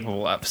is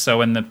capable of.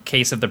 So in the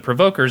case of the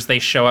Provokers, they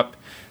show up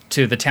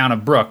to the town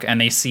of Brook and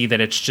they see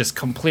that it's just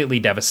completely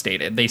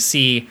devastated. They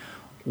see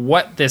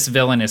what this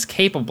villain is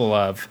capable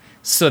of,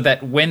 so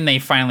that when they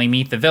finally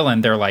meet the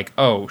villain, they're like,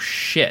 oh,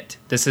 shit,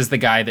 this is the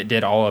guy that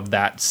did all of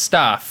that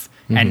stuff,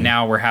 and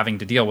now we're having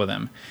to deal with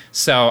him.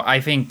 So I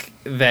think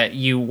that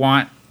you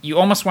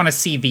almost want to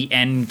see the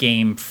end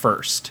game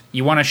first.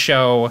 You want to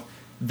show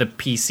the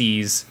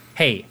PCs,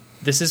 hey,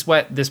 this is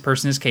what this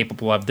person is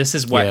capable of. This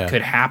is what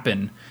could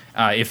happen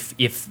if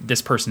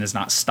this person is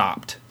not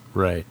stopped.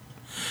 Right.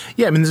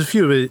 Yeah, I mean,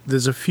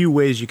 there's a few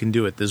ways you can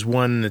do it. There's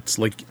one that's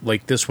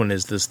like this one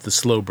is the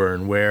slow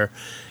burn where,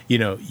 you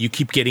know, you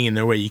keep getting in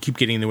their way,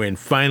 and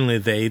finally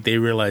they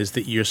realize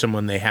that you're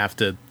someone they have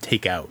to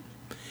take out,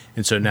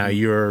 and so now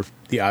you're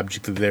the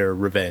object of their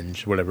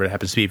revenge, whatever it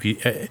happens to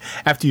be.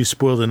 After you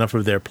spoiled enough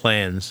of their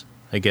plans,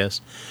 I guess.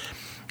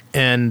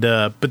 And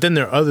but then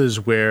there are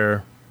others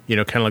where, you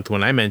know, kind of like the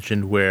one I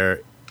mentioned,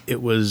 where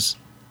it was,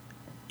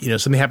 you know,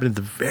 something happened at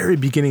the very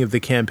beginning of the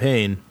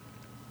campaign.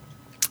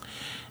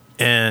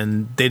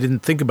 And they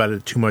didn't think about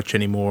it too much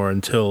anymore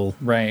until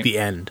the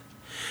end.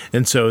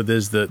 And so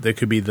there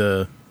could be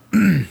there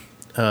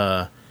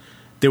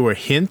were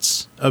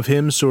hints of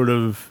him sort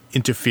of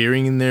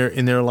interfering in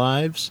their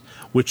lives,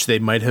 which they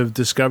might have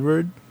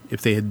discovered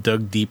if they had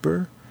dug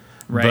deeper.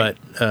 Right.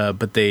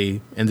 But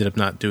they ended up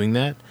not doing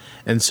that.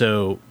 And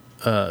so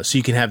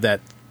you can have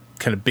that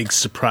kind of big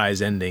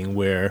surprise ending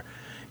where,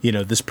 you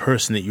know, this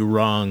person that you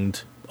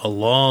wronged a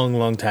long,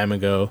 long time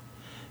ago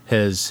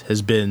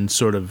has been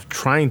sort of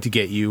trying to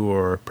get you,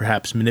 or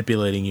perhaps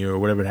manipulating you, or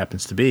whatever it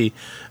happens to be,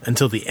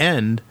 until the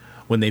end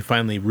when they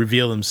finally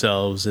reveal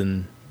themselves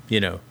and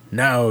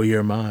now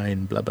you're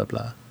mine, blah, blah,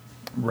 blah.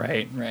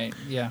 Right,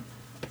 yeah.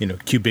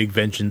 Cue big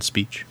vengeance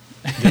speech.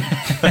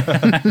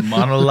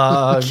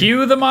 Monologue.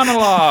 Cue the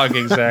monologue,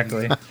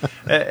 exactly.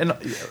 And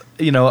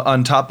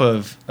on top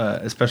of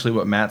especially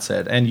what Matt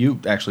said, and you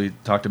actually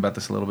talked about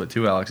this a little bit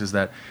too, Alex, is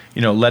that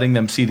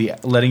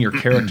letting your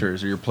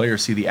characters or your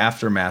players see the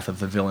aftermath of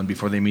the villain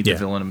before they meet the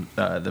villain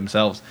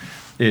themselves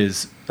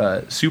is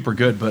super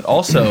good. But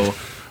also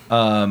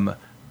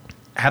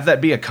have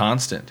that be a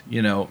constant.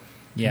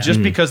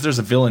 Just because there's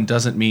a villain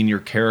doesn't mean your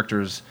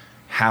characters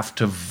have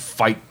to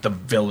fight the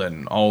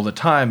villain all the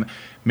time.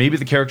 Maybe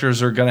the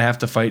characters are going to have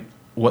to fight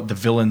what the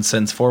villain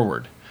sends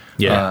forward.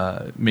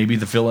 Maybe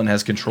the villain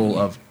has control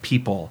of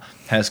people,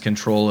 has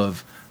control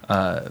of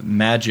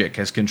magic,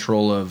 has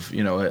control of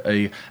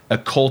a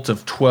cult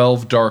of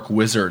 12 dark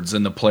wizards,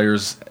 and the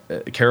players'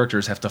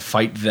 characters have to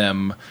fight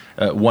them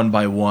one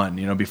by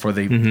one, before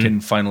they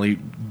can finally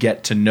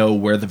get to know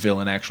where the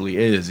villain actually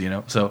is.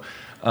 So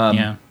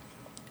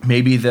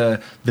maybe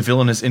the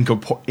villain is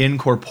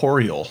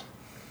incorporeal,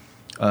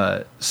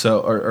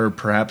 or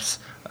perhaps.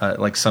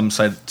 Like some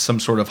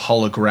sort of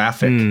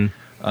holographic,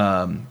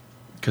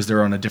 because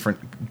they're on a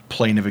different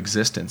plane of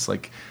existence.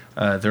 Like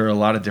there are a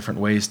lot of different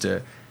ways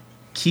to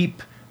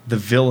keep the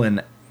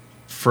villain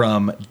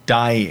from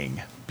dying,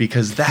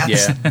 because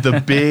that's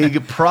the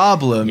big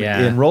problem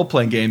in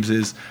role-playing games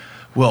is,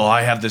 well,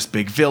 I have this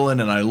big villain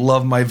and I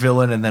love my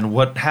villain, and then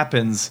what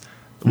happens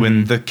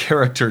when the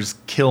characters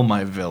kill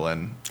my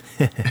villain?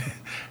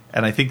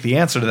 And I think the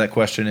answer to that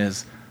question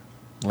is,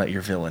 let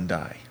your villain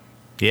die.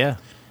 Yeah.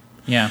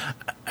 Yeah.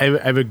 I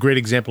have a great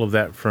example of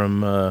that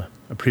from a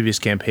previous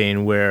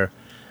campaign where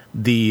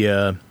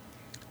the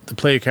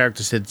player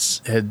characters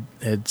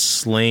had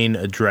slain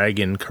a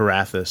dragon,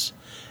 Carathis,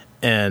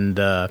 and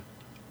it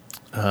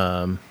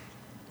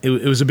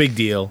was a big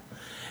deal.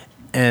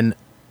 And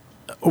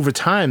over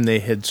time, they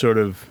had sort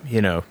of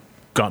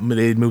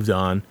they'd moved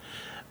on,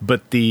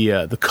 but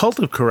the cult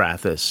of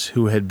Carathis,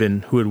 who had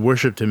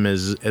worshipped him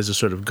as a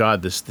sort of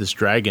god, this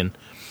dragon,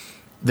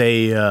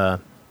 they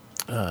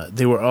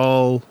were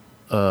all.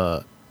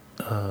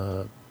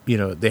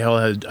 They all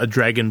had a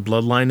dragon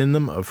bloodline in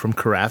them from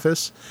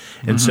Carathis,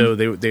 and so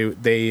they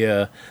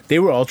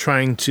were all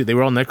trying to. They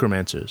were all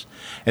necromancers,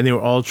 and they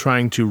were all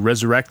trying to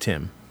resurrect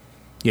him,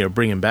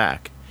 bring him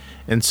back.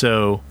 And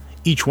so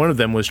each one of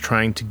them was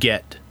trying to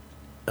get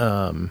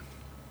some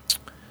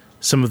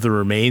of the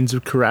remains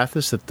of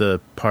Carathis that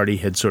the party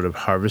had sort of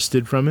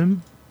harvested from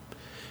him,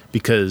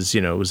 because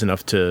it was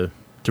enough to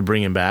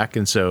bring him back.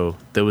 And so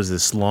there was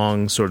this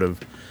long sort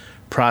of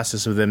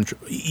process of them,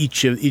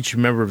 each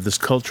member of this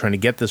cult trying to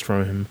get this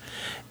from him,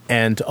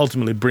 and to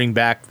ultimately bring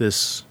back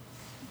this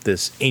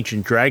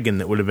ancient dragon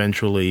that would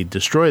eventually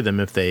destroy them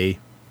if they,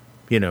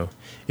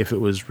 if it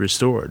was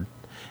restored.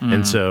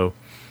 And so,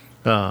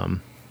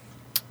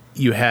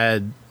 you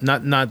had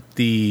not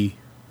the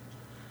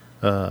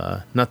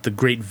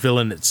great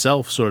villain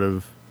itself sort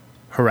of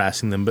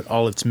harassing them, but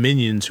all its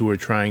minions who were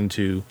trying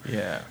to,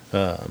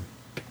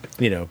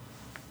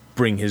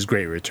 bring his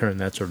great return,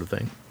 that sort of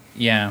thing.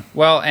 Yeah,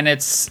 well, and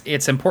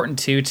it's important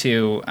too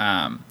to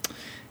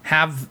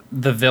have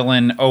the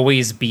villain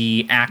always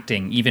be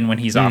acting, even when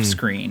he's off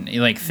screen.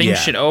 Like things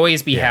should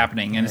always be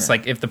happening, and it's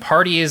like if the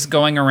party is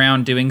going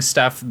around doing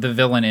stuff, the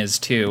villain is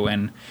too.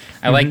 And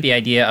I like the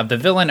idea of the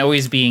villain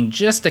always being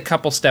just a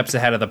couple steps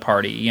ahead of the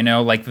party.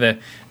 Like the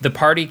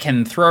party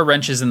can throw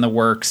wrenches in the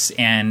works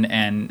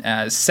and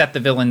set the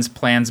villain's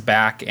plans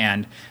back,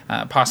 and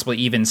possibly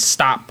even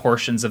stop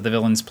portions of the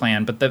villain's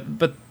plan. But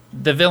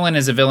the villain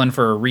is a villain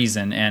for a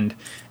reason, and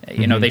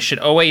they should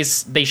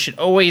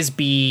always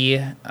be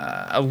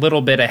a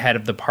little bit ahead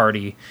of the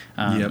party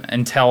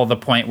until the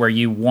point where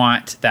you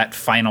want that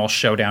final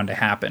showdown to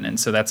happen. And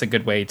so that's a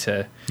good way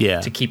to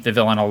keep the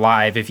villain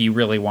alive if you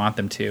really want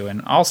them to.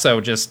 And also,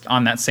 just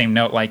on that same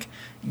note, like,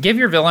 give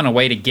your villain a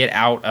way to get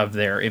out of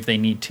there if they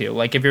need to.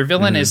 Like, if your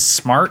villain is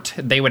smart,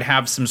 they would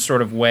have some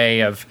sort of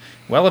way of,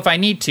 well, if I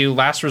need to,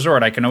 last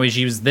resort, I can always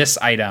use this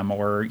item,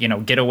 or,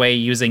 get away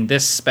using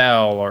this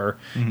spell, or,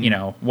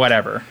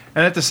 whatever.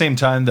 And at the same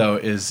time, though,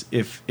 is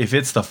if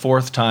it's the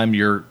fourth time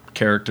the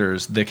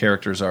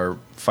characters are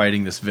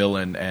fighting this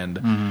villain,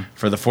 and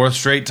for the fourth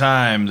straight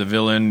time, the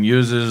villain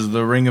uses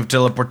the ring of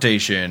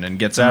teleportation and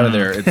gets out of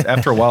there.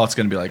 After a while, it's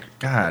going to be like,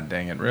 God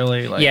dang it,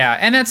 really? Like, yeah,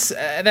 and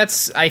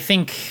that's I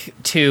think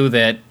too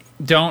that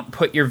don't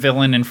put your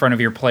villain in front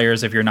of your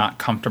players if you're not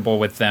comfortable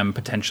with them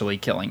potentially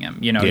killing him.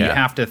 You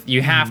have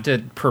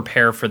to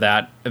prepare for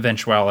that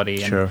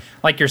eventuality. And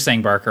like you're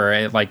saying,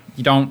 Barker, like,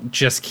 you don't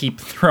just keep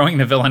throwing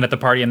the villain at the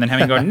party and then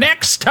having to go,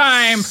 next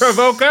time,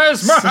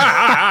 provokers,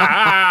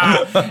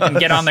 and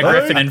get on the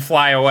griffin and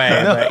fly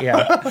away. But,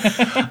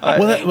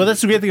 well,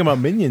 that's the great thing about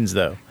minions,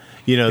 though.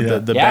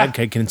 The bad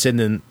guy can send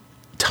in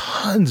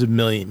tons of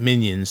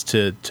minions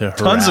to harass.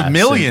 Tons of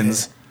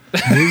millions.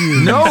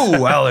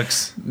 No,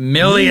 Alex.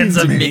 Millions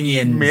of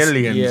minions.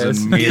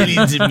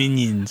 Millions of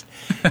minions.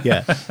 Yeah.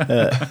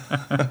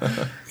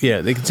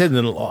 They can send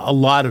in a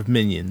lot of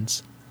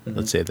minions,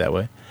 let's say it that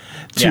way,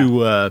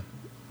 to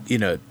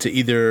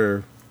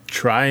either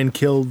try and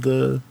kill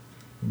the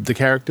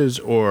characters,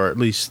 or at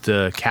least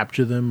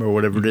capture them, or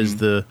whatever it is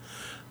the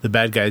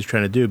bad guy is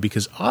trying to do.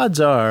 Because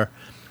odds are,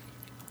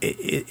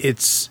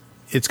 it's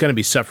going to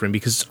be suffering,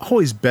 because it's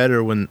always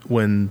better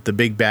when the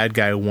big bad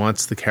guy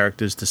wants the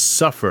characters to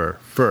suffer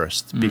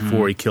first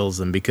before he kills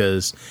them,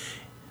 because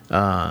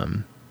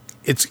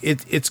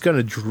it's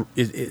going to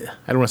I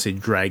don't want to say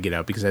drag it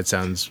out, because that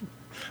sounds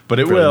But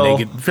it will.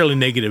 fairly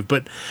negative,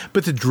 but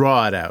to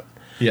draw it out.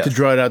 Yes. To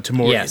draw it out to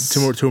more Yes.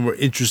 to a more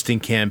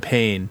interesting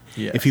campaign.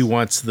 Yes. If he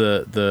wants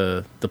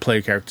the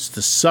player characters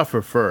to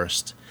suffer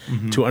first,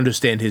 to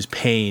understand his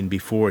pain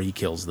before he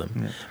kills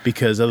them,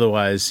 because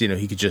otherwise,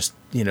 he could just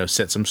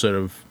set some sort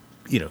of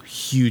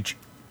huge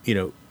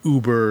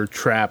Uber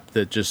trap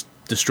that just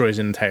destroys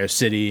an entire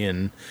city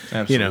and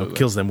Absolutely.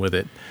 kills them with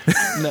it.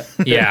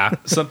 Yeah.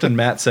 Something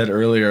Matt said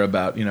earlier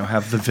about,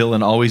 have the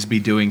villain always be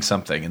doing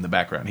something in the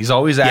background. He's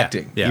always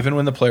acting, yeah. even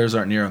when the players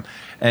aren't near him.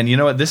 And you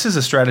know what? This is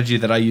a strategy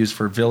that I use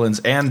for villains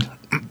and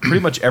pretty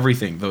much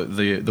everything,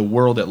 the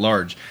world at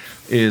large,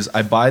 is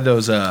I buy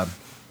those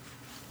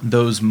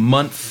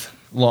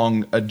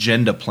month-long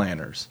agenda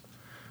planners,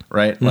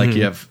 right? Like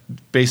you have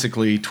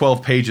basically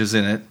 12 pages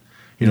in it,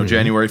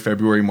 January,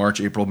 February, March,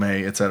 April,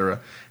 May, etc.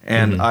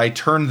 And I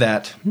turn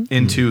that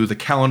into the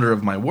calendar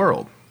of my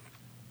world.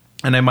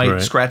 And I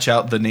might scratch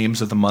out the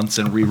names of the months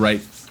and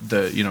rewrite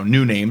the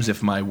new names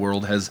if my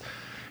world has,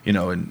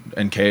 in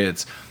NK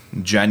it's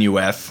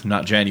Janueth,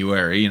 not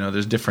January.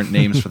 There's different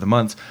names for the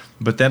months.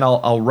 But then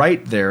I'll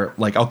write there,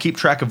 like I'll keep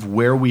track of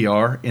where we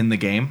are in the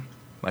game.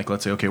 Like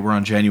let's say, okay, we're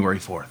on January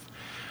 4th.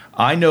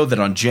 I know that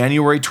on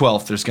January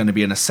 12th there's going to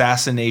be an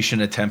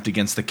assassination attempt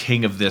against the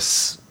king of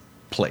this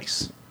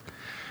place.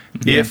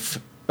 If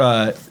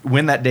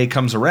when that day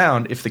comes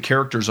around, if the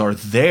characters are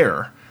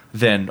there,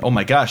 then oh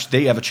my gosh,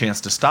 they have a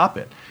chance to stop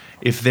it.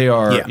 If they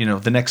are,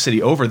 the next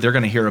city over, they're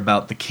going to hear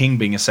about the king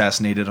being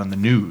assassinated on the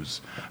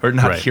news, or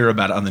not hear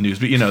about it on the news,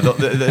 but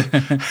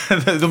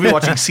they'll be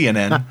watching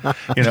CNN.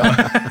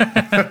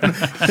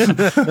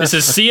 This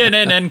is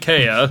CNN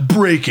NK.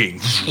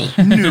 Breaking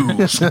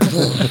news.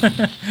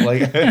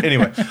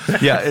 Anyway,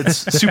 yeah, it's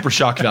super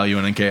shock value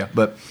in NK,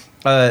 but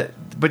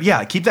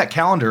yeah, keep that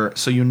calendar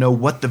so you know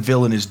what the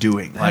villain is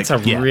doing. That's a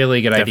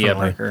really good idea,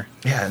 definitely. Parker.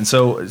 Yeah, and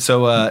so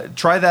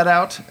try that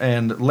out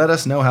and let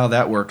us know how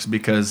that works,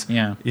 because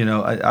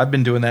I've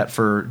been doing that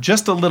for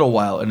just a little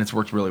while and it's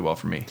worked really well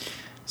for me.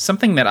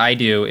 Something that I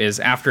do is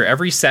after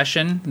every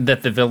session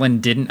that the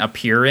villain didn't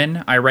appear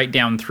in, I write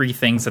down 3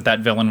 things that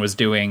villain was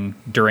doing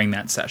during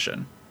that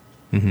session.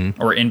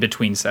 Or in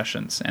between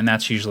sessions. And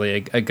that's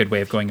usually a good way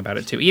of going about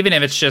it, too. Even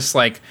if it's just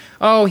like,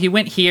 oh, he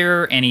went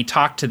here and he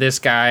talked to this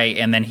guy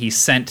and then he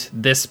sent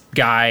this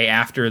guy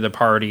after the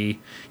party.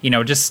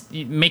 Just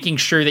making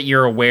sure that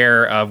you're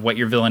aware of what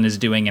your villain is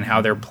doing and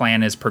how their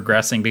plan is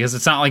progressing. Because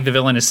it's not like the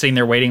villain is sitting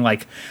there waiting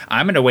like,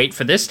 I'm going to wait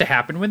for this to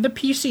happen when the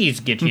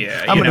PCs get here.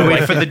 I'm going to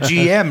wait for the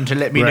GM to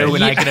let me know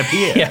when I can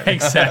appear. Yeah,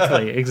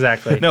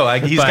 exactly. No,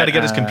 he's got to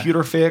get his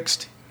computer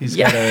fixed. He's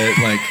got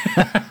to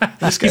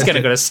he's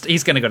gonna go to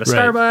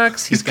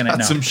Starbucks. He's gonna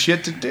got some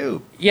shit to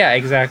do. Yeah,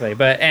 exactly.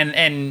 But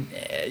and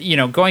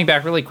going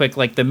back really quick,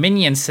 like the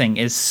minions thing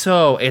is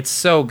so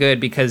good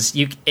because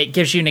it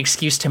gives you an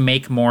excuse to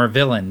make more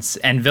villains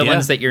and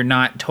villains that you're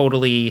not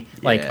totally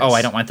like, oh,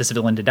 I don't want this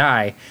villain to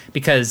die,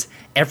 because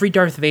every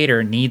Darth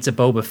Vader needs a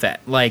Boba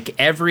Fett. Like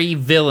every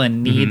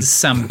villain needs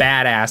some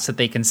badass that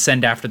they can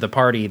send after the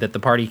party, that the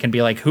party can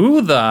be like,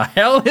 who the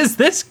hell is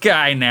this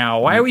guy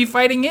now? Why are we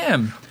fighting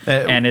him?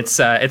 And it's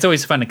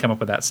always fun to come up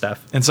with that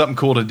stuff. And something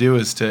cool to do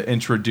is to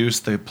introduce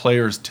the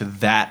players to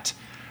that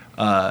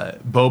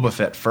Boba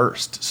Fett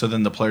first. So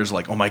then the players are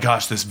like, oh my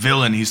gosh, this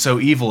villain, he's so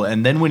evil.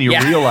 And then when you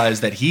realize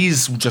that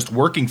he's just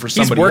working for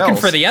somebody else. He's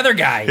working for the other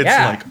guy. It's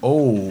like,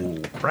 oh,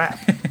 crap.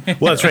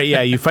 Well, that's right.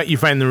 Yeah, you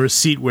find the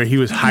receipt where he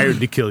was hired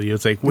to kill you.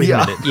 It's like, wait a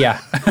minute. Yeah.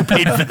 Who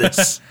paid for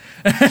this?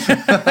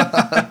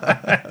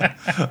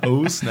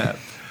 Oh, snap.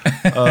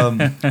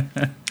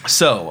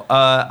 So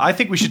I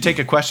think we should take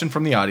a question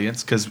from the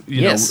audience, because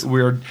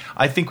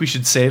I think we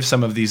should save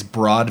some of these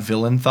broad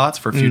villain thoughts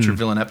for future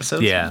villain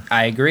episodes. Yeah,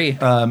 I agree.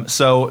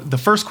 So the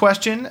first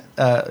question,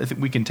 I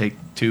think we can take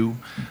 2,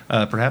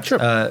 perhaps. Sure.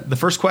 The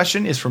first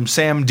question is from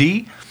Sam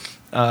D,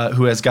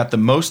 who has got the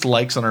most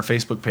likes on our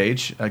Facebook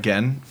page.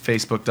 Again,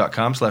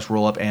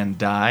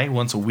 facebook.com/rollupanddie.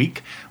 Once a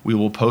week, we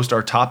will post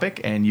our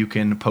topic, and you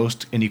can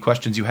post any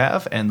questions you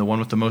have, and the one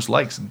with the most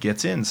likes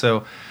gets in.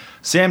 So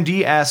Sam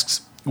D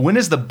asks, when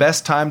is the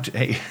best time to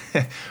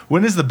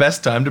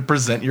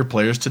present your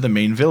players to the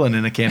main villain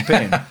in a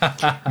campaign?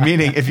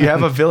 Meaning, if you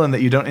have a villain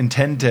that you don't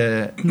intend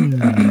to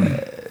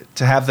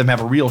have them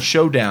have a real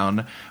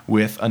showdown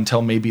with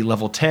until maybe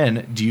level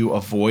 10, do you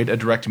avoid a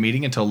direct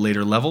meeting until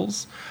later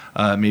levels?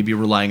 Maybe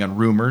relying on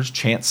rumors,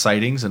 chance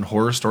sightings, and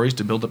horror stories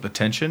to build up the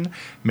tension,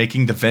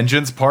 making the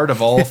vengeance part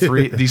of all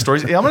 3 these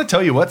stories. I'm going to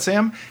tell you what,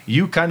 Sam,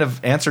 you kind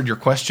of answered your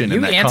question.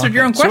 You answered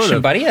your own question, sort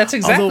of, buddy. That's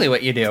exactly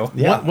what you do.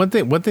 Yeah. One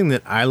thing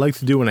that I like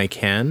to do when I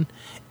can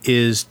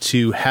is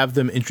to have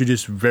them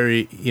introduced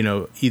very,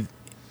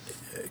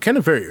 kind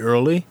of very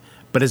early,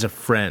 but as a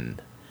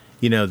friend.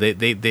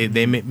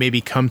 they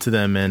maybe come to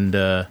them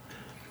and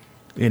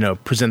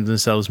present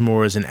themselves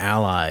more as an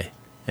ally,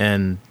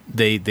 and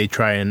they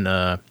try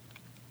and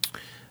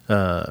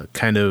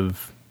kind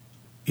of,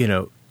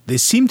 they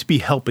seem to be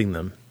helping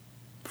them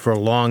for a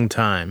long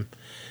time.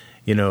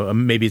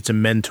 Maybe it's a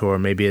mentor,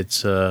 maybe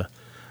it's a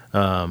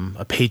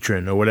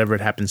patron or whatever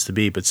it happens to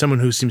be, but someone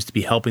who seems to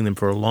be helping them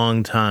for a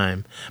long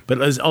time,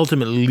 but is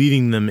ultimately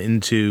leading them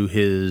into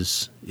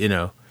his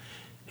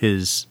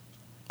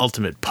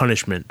ultimate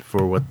punishment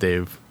for what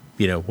they've,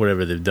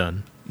 whatever they've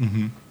done.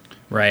 Mm-hmm.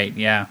 Right.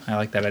 Yeah. I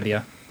like that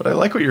idea. But I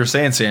like what you were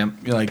saying, Sam.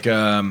 Like,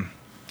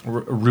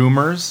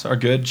 rumors are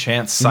good.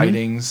 Chance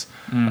sightings.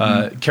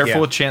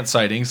 Careful with chance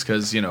sightings,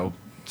 because,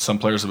 some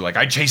players will be like,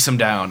 I chase him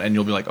down, and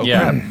you'll be like, oh,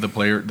 crap,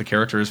 the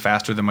character is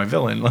faster than my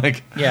villain.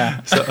 Like,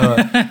 So,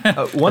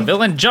 the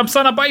villain jumps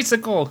on a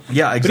bicycle.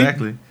 Yeah,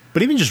 exactly.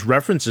 But even just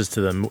references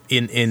to them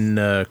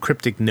in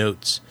cryptic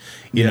notes,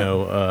 we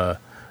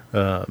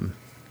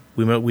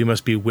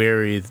must be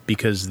wary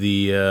because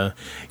the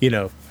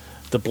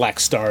Black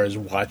Star is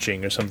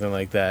watching or something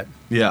like that.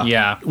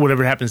 Yeah.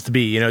 Whatever it happens to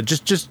be,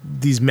 just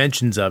these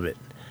mentions of it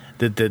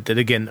that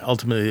again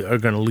ultimately are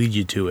going to lead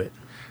you to it.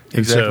 And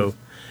exactly. So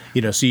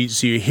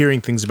you're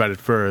hearing things about it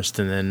first,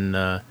 and then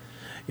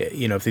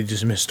if they do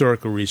some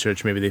historical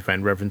research, maybe they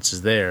find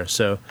references there.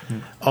 So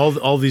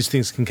all these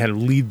things can kind of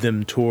lead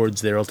them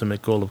towards their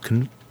ultimate goal of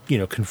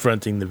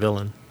confronting the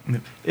villain.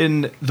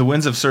 In the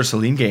Winds of Sir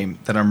Celine game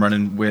that I'm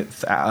running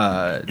with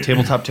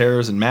Tabletop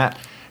Terrors and Matt,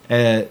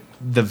 the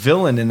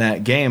villain in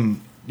that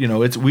game,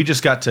 we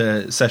just got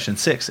to session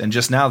 6, and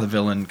just now the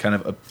villain kind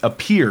of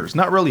appears.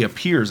 Not really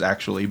appears,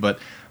 actually, but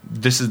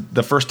this is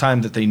the first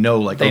time that they know,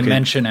 like, they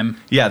mention him.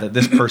 Yeah, that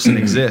this person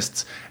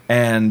exists.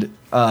 And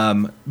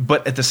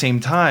but at the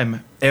same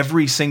time,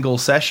 every single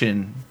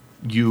session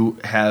you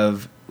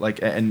have,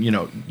 like, and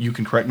you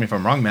can correct me if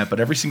I'm wrong, Matt,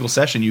 but every single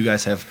session you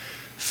guys have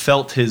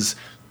felt his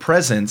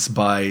presence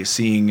by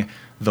seeing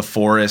the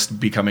forest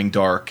becoming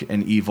dark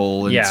and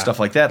evil and stuff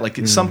like that.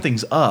 Like,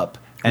 something's up.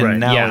 And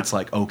now it's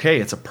like, okay,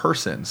 it's a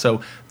person.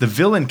 So the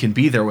villain can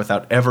be there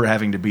without ever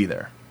having to be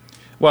there.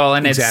 Well,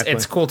 and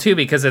it's cool too,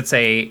 because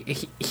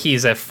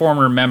he's a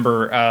former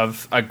member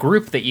of a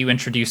group that you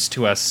introduced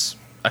to us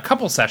a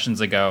couple sessions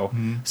ago.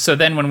 Mm-hmm. So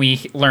then when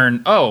we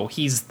learn,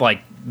 he's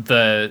like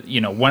a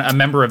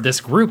member of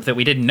this group that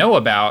we didn't know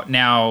about,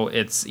 now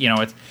it's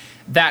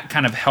that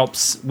kind of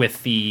helps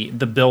with the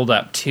build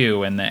up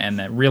too, and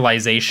the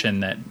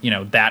realization that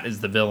that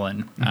is the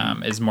villain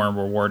is more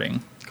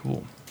rewarding.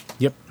 Cool.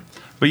 Yep.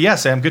 But yeah,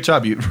 Sam, good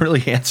job. You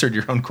really answered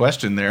your own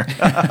question there.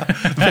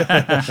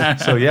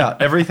 So yeah,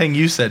 everything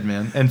you said,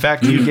 man. In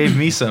fact, you gave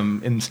me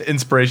some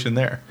inspiration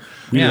there.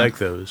 We like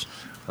those.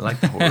 I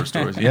like the horror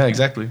stories. Yeah,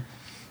 exactly.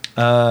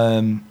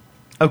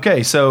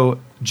 Okay,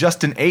 so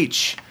Justin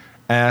H.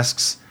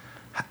 asks,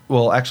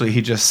 well, actually,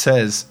 he just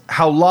says,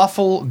 how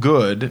lawful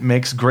good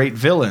makes great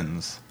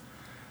villains.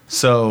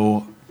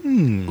 So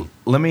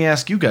let me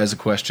ask you guys a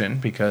question,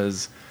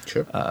 because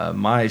sure.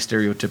 My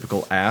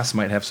stereotypical ass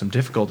might have some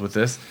difficulty with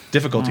this.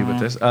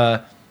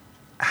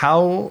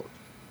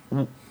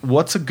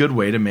 What's a good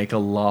way to make a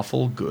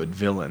lawful good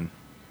villain?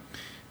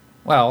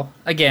 Well,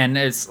 again,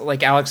 it's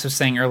like Alex was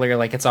saying earlier,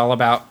 like, it's all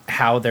about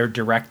how they're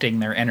directing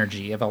their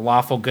energy. If a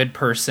lawful good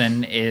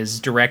person is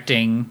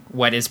directing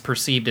what is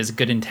perceived as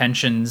good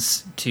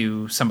intentions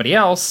to somebody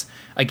else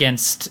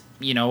against,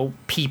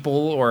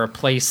 people or a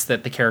place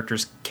that the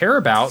characters care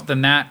about,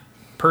 then that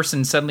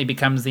person suddenly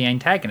becomes the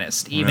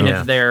antagonist, even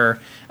if they're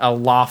a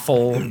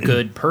lawful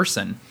good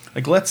person.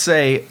 Like, let's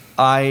say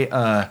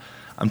I'm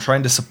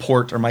trying to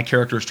support, or my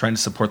character is trying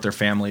to support their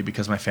family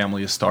because my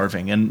family is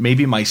starving, and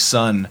maybe my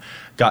son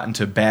got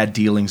into bad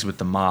dealings with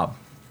the mob,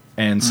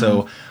 and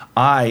so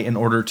in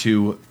order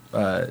to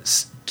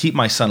keep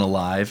my son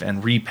alive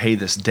and repay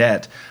this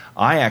debt,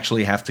 I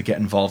actually have to get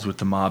involved with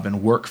the mob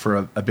and work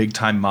for a big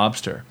time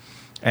mobster.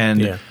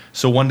 And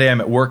so one day I'm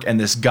at work, and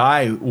this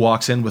guy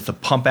walks in with a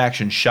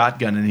pump-action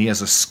shotgun, and he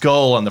has a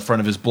skull on the front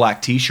of his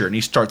black T-shirt, and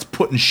he starts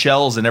putting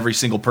shells in every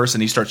single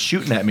person. He starts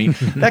shooting at me.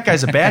 That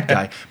guy's a bad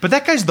guy. But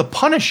that guy's the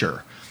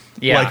Punisher.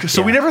 Yeah.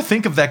 We never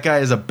think of that guy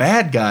as a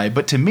bad guy,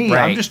 but to me,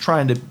 I'm just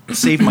trying to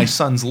save my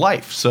son's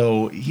life,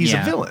 so he's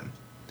a villain.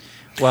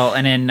 Well,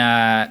 and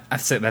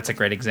that's a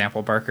great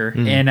example, Barker.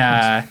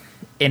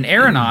 In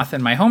Aeronoth,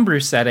 in my homebrew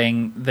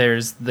setting,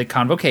 there's the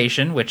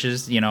Convocation, which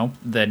is,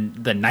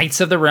 the Knights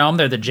of the Realm.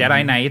 They're the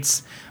Jedi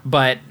Knights.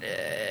 But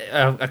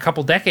a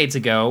couple decades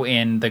ago,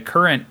 in the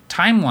current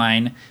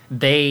timeline,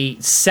 they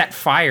set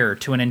fire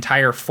to an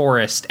entire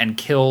forest and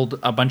killed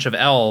a bunch of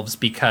elves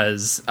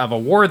because of a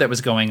war that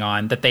was going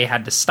on that they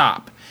had to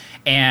stop.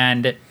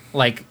 And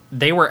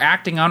they were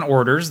acting on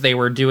orders, they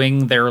were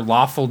doing their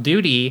lawful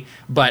duty,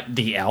 but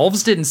the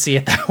elves didn't see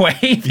it that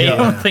way. They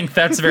don't think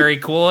that's very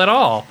cool at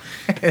all.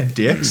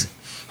 Dicks.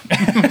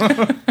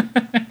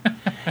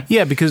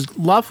 Yeah, because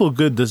lawful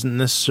good doesn't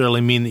necessarily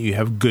mean that you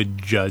have good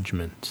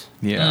judgment.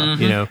 Yeah.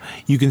 Mm-hmm.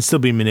 You can still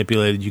be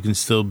manipulated, you can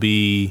still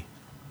be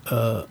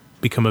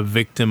become a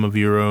victim of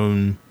your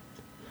own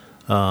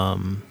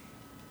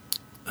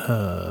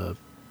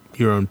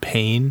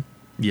pain.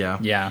 Yeah.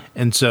 Yeah.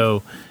 And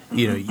so,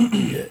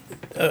 a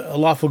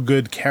lawful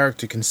good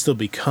character can still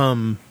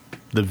become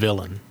the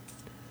villain.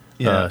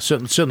 Yeah.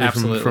 Certainly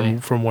Absolutely.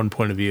 from one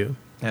point of view.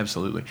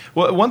 Absolutely.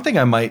 Well, one thing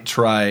I might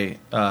try,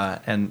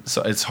 and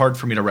so it's hard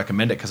for me to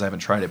recommend it because I haven't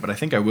tried it, but I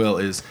think I will,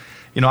 is,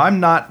 I'm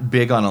not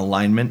big on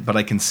alignment, but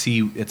I can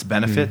see its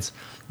benefits.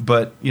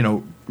 But,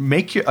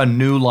 make a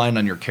new line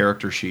on your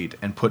character sheet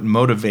and put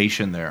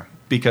motivation there.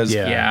 Because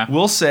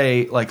we'll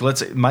say, like, let's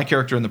say my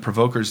character in the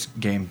Provokers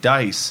game,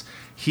 Dice,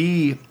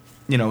 he,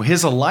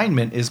 his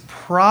alignment is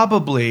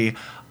probably,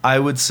 I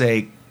would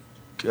say,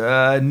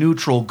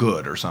 neutral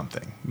good or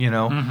something,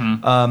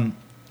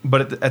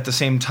 but at the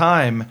same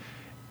time,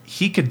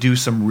 he could do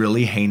some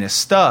really heinous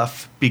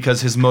stuff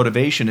because his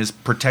motivation is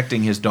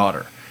protecting his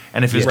daughter.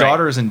 And if his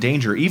daughter is in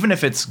danger, even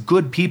if it's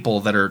good people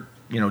that are,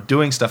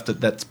 doing stuff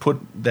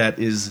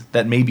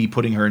that may be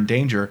putting her in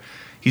danger,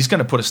 he's going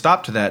to put a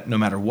stop to that no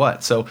matter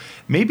what. So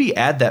maybe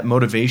add that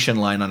motivation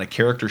line on a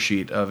character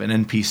sheet of an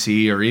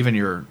NPC or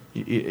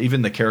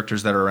even the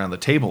characters that are around the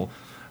table,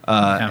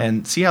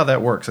 and see how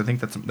that works. I think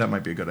that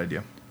might be a good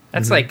idea.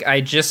 That's like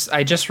I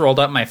just rolled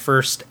up my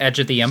first Edge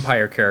of the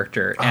Empire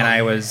character, and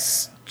I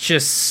was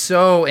just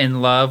so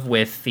in love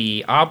with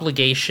the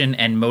obligation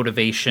and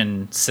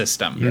motivation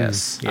system.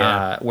 Yes.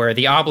 Where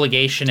the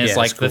obligation is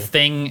like cool.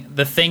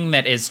 the thing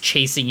that is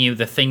chasing you,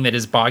 the thing that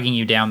is bogging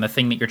you down, the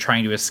thing that you're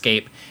trying to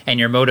escape, and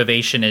your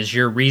motivation is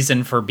your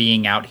reason for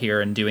being out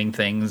here and doing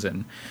things.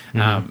 And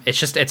it's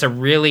just a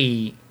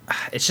really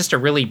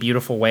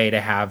beautiful way to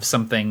have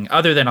something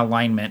other than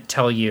alignment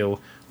tell you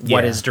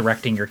what is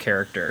directing your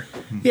character.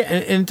 Yeah,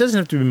 and it doesn't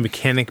have to be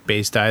mechanic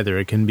based either.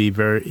 It can be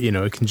very,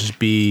 it can just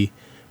be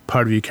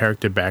part of your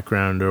character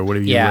background or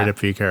whatever you write up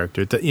for your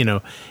character.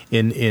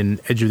 In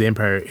Edge of the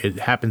Empire, it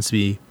happens to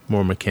be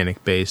more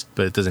mechanic based,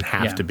 but it doesn't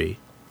have to be.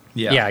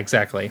 Yeah,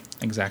 exactly.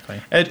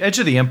 Edge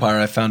of the Empire,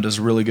 I found, does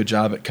a really good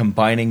job at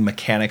combining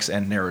mechanics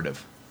and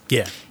narrative.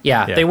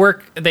 Yeah, they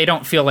work. They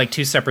don't feel like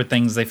two separate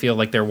things. They feel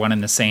like they're one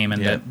and the same,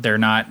 and that they're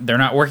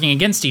not working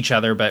against each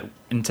other, but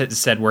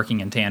instead working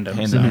in tandem.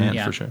 Hand in hand,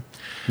 for sure.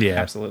 Yeah,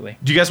 absolutely.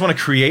 Do you guys want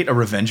to create a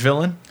revenge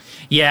villain?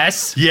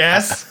 Yes.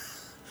 Alex.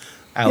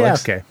 Yeah,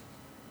 okay.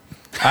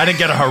 I didn't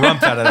get a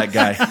harump out of that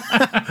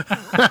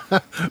guy.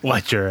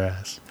 Watch your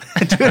ass.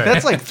 Dude,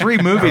 that's like 3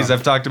 movies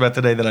I've talked about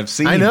today that I've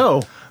seen. I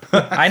know,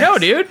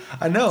 dude.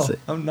 I know.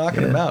 I'm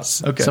knocking them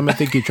out. Okay. Some might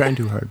think you're trying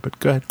too hard, but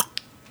go ahead.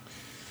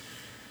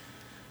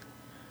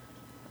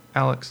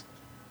 Alex.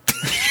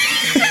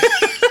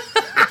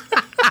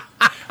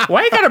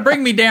 Why you gotta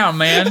bring me down,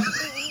 man?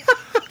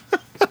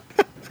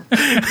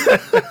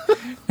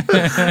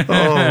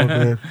 Oh,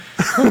 man.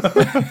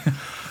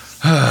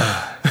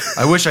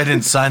 I wish I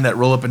didn't sign that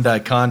roll up and die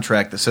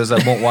contract that says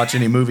I won't watch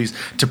any movies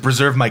to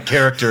preserve my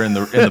character in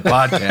the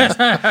podcast.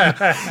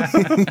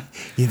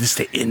 You need to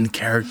stay in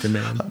character,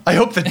 man. I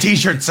hope the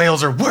t-shirt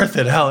sales are worth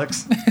it,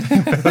 Alex.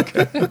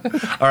 Okay.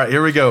 All right,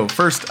 here we go.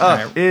 First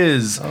up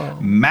is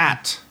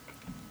Matt.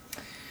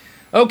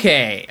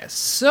 Okay,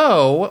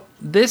 so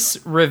this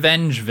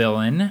revenge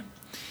villain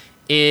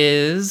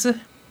is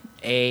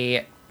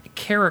a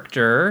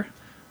character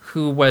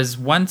who was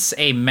once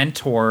a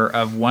mentor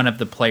of one of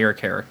the player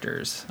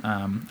characters.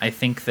 I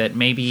think that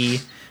maybe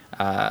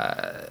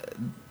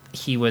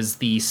he was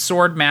the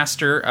sword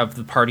master of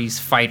the party's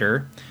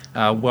fighter,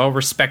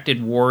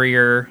 well-respected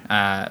warrior,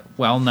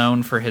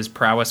 well-known for his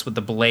prowess with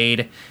the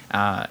blade,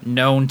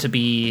 known to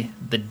be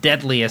the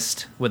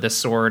deadliest with a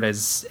sword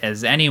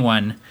as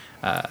anyone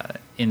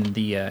in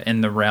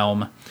the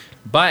realm.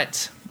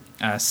 But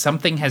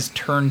something has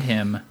turned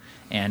him,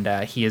 and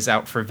he is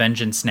out for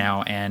vengeance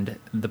now, and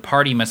the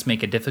party must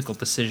make a difficult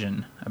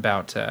decision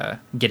about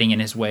getting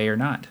in his way or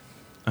not.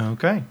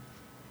 Okay.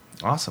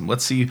 Awesome.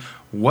 Let's see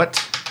what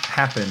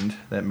happened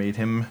that made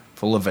him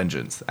full of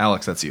vengeance.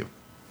 Alex, that's you.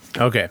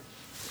 Okay.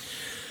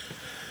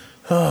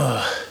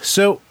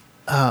 So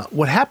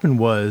what happened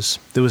was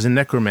there was a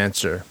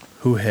necromancer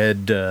who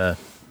had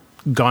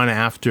gone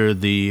after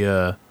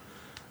the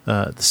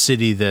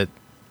city that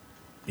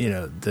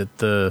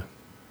that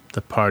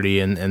the party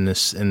and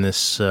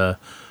this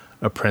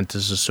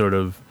apprentice is sort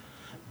of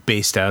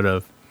based out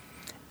of,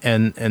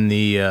 and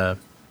the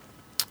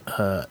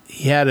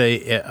he had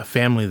a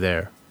family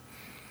there,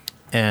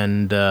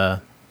 and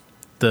the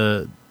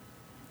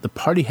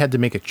party had to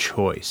make a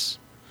choice.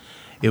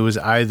 It was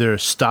either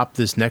stop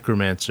this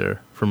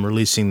necromancer from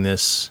releasing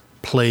this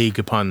plague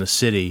upon the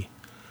city,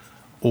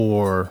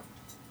 or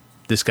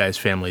this guy's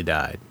family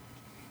died.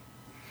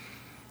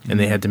 And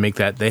they had to make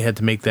that. They had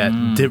to make that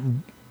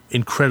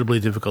incredibly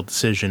difficult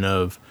decision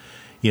of,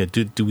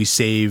 do we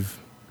save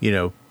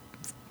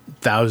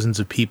thousands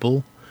of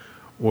people,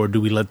 or do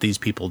we let these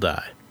people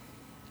die?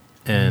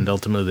 And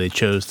ultimately, they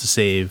chose to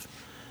save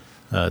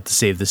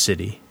the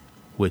city,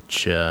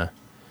 which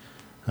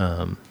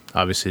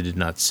obviously did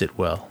not sit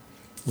well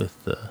with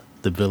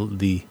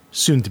the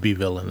soon-to-be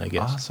villain, I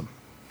guess. Awesome.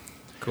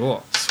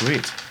 Cool.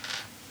 Sweet.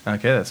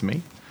 Okay, that's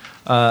me.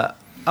 I'm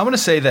going to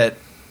say that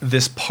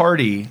this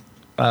party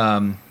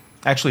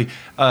actually,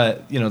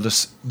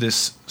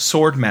 this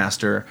sword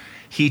master,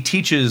 he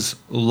teaches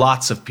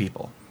lots of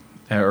people,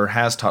 or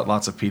has taught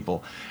lots of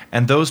people,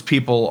 and those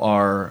people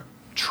are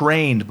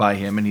trained by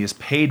him, and he is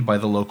paid by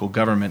the local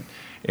government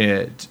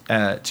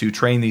to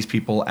train these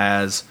people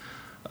as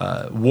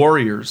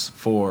warriors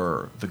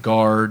for the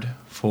guard,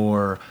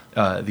 for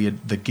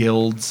the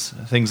guilds,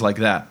 things like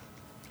that.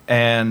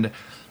 And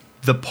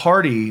the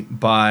party,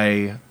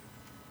 by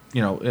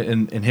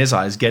in his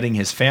eyes, getting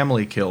his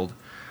family killed,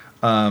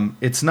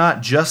 it's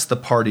not just the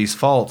party's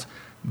fault,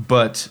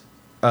 but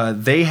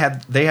they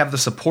have the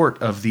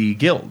support of the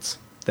guilds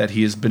that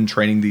he has been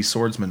training these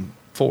swordsmen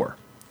for.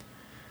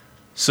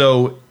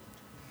 So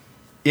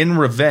in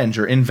revenge,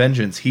 or in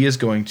vengeance, he is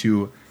going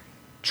to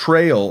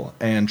trail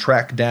and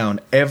track down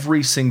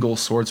every single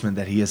swordsman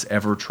that he has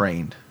ever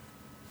trained,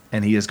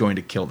 and he is going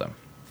to kill them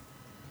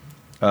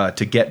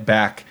to get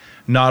back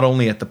not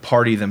only at the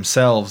party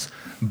themselves,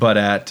 but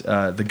at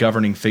the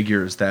governing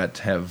figures that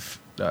have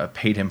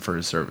paid him for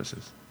his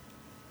services.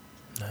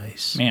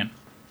 Nice. Man,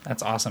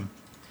 that's awesome.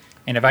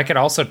 And if I could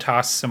also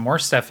toss some more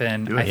stuff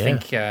in,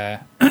 think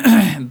that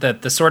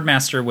the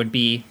Swordmaster would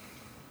be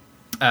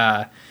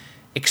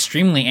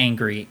extremely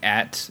angry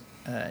at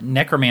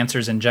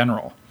necromancers in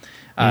general.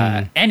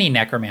 Any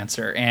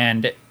necromancer.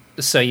 And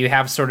so you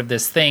have sort of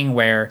this thing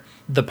where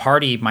the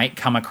party might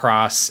come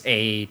across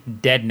a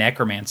dead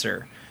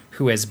necromancer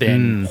who has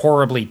been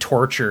horribly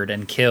tortured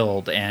and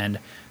killed, and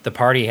the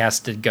party has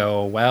to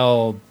go,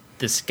 well,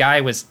 this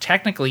guy was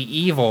technically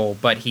evil,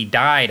 but he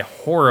died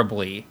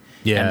horribly.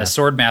 Yeah. And the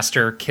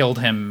Swordmaster killed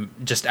him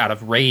just out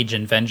of rage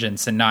and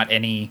vengeance, and not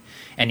any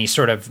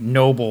sort of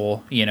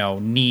noble,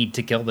 need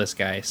to kill this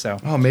guy. So,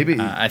 maybe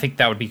I think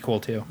that would be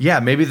cool too. Yeah,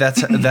 maybe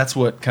that's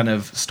what kind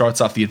of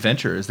starts off the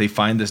adventure, is they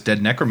find this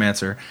dead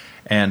necromancer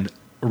and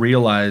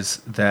realize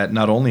that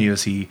not only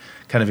is he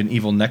kind of an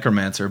evil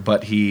necromancer,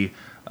 but he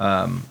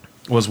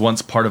was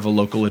once part of a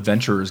local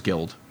adventurers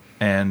guild,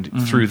 and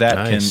through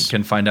that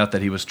can find out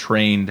that he was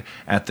trained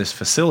at this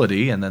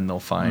facility, and then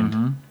they'll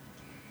find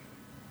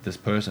this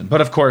person.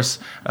 But of course,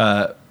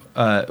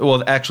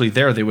 actually,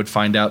 they would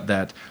find out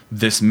that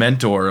this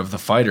mentor of the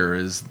fighter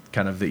is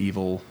kind of the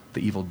evil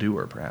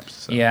doer, perhaps.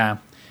 So. Yeah,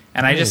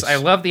 and I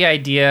love the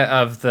idea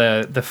of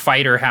the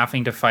fighter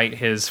having to fight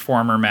his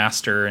former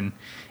master, and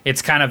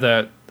it's kind of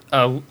a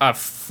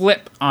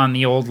flip on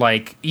the old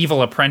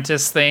evil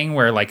apprentice thing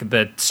where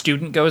the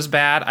student goes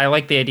bad. I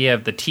like the idea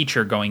of the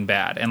teacher going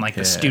bad and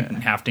the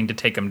student having to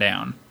take him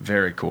down.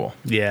 Very cool.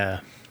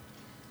 Yeah.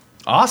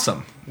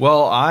 Awesome.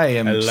 Well,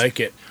 I like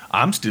it.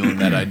 I'm stealing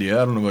that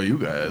idea. I don't know about you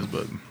guys,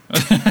 but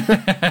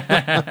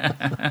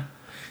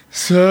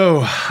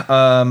so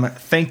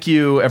thank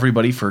you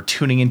everybody for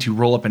tuning in to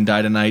Roll Up and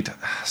Die tonight.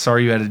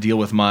 Sorry you had to deal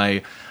with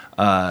my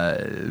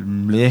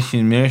ness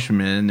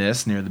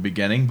near the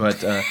beginning, but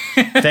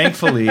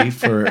thankfully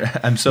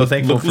I'm so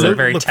thankful for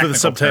look for the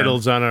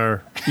subtitles on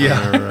our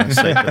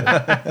site.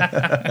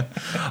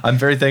 I'm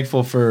very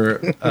thankful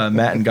for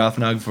Matt and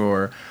Gothnog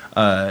for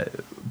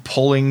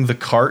pulling the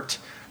cart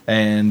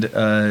and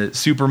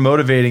super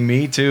motivating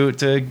me to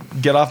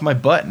get off my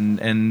butt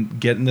and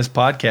get in this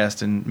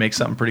podcast and make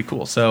something pretty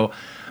cool. So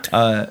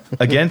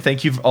again,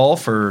 thank you all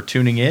for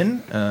tuning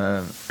in.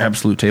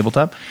 Absolute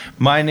Tabletop.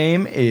 My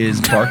name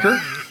is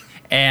Barker.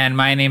 And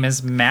my name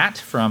is Matt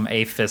from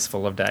A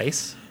Fistful of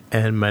Dice.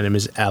 And my name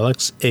is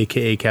Alex,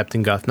 a.k.a.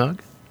 Captain Gothnog.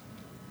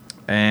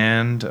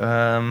 And do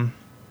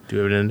we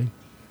have an ending?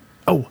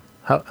 Oh,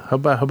 how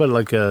about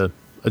like a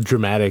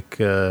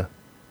dramatic,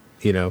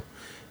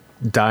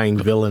 dying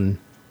villain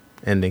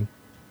ending?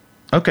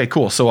 Okay,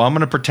 cool. So I'm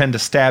going to pretend to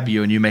stab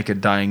you, and you make a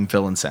dying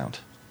villain sound.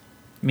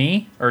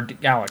 Me or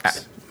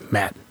Alex?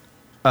 Matt.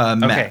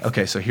 Matt.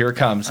 Okay, so here it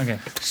comes. Okay.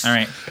 All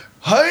right.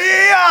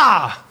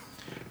 Hi-ya!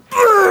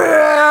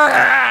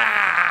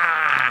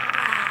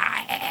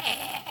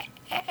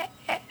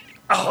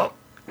 I'll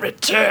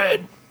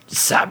return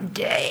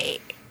someday.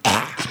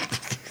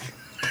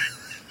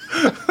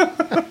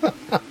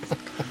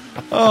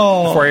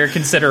 For your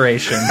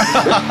consideration.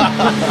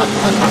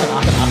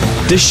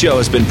 This show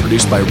has been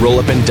produced by Roll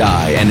Up and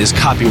Die and is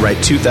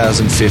copyright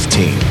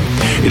 2015.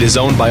 It is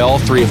owned by all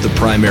three of the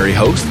primary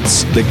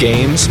hosts. The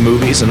games,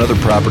 movies, and other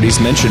properties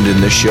mentioned in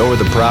this show are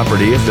the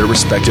property of their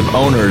respective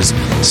owners.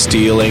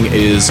 Stealing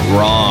is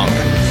wrong.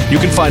 You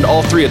can find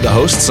all three of the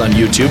hosts on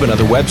YouTube and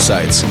other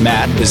websites.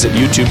 Matt is at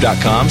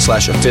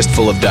youtube.com/a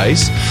fistful of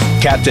dice.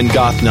 Captain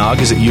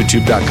Gothnog is at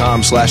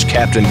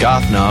youtube.com/Captain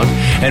Gothnog.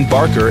 And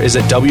Barker is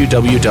at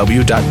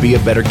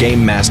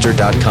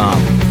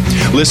www.beabettergamemaster.com.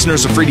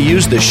 Listeners are free to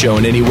use this show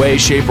in any way,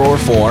 shape, or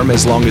form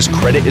as long as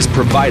credit is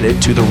provided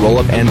to the Roll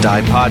Up and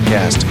Die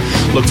podcast.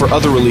 Look for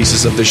other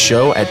releases of the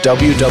show at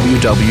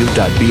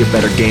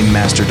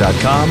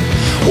www.beabettergamemaster.com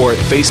or at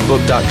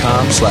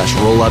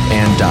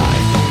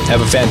facebook.com/rollupanddie.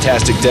 Have a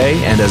fantastic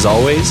day, and as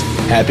always,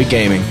 happy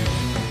gaming.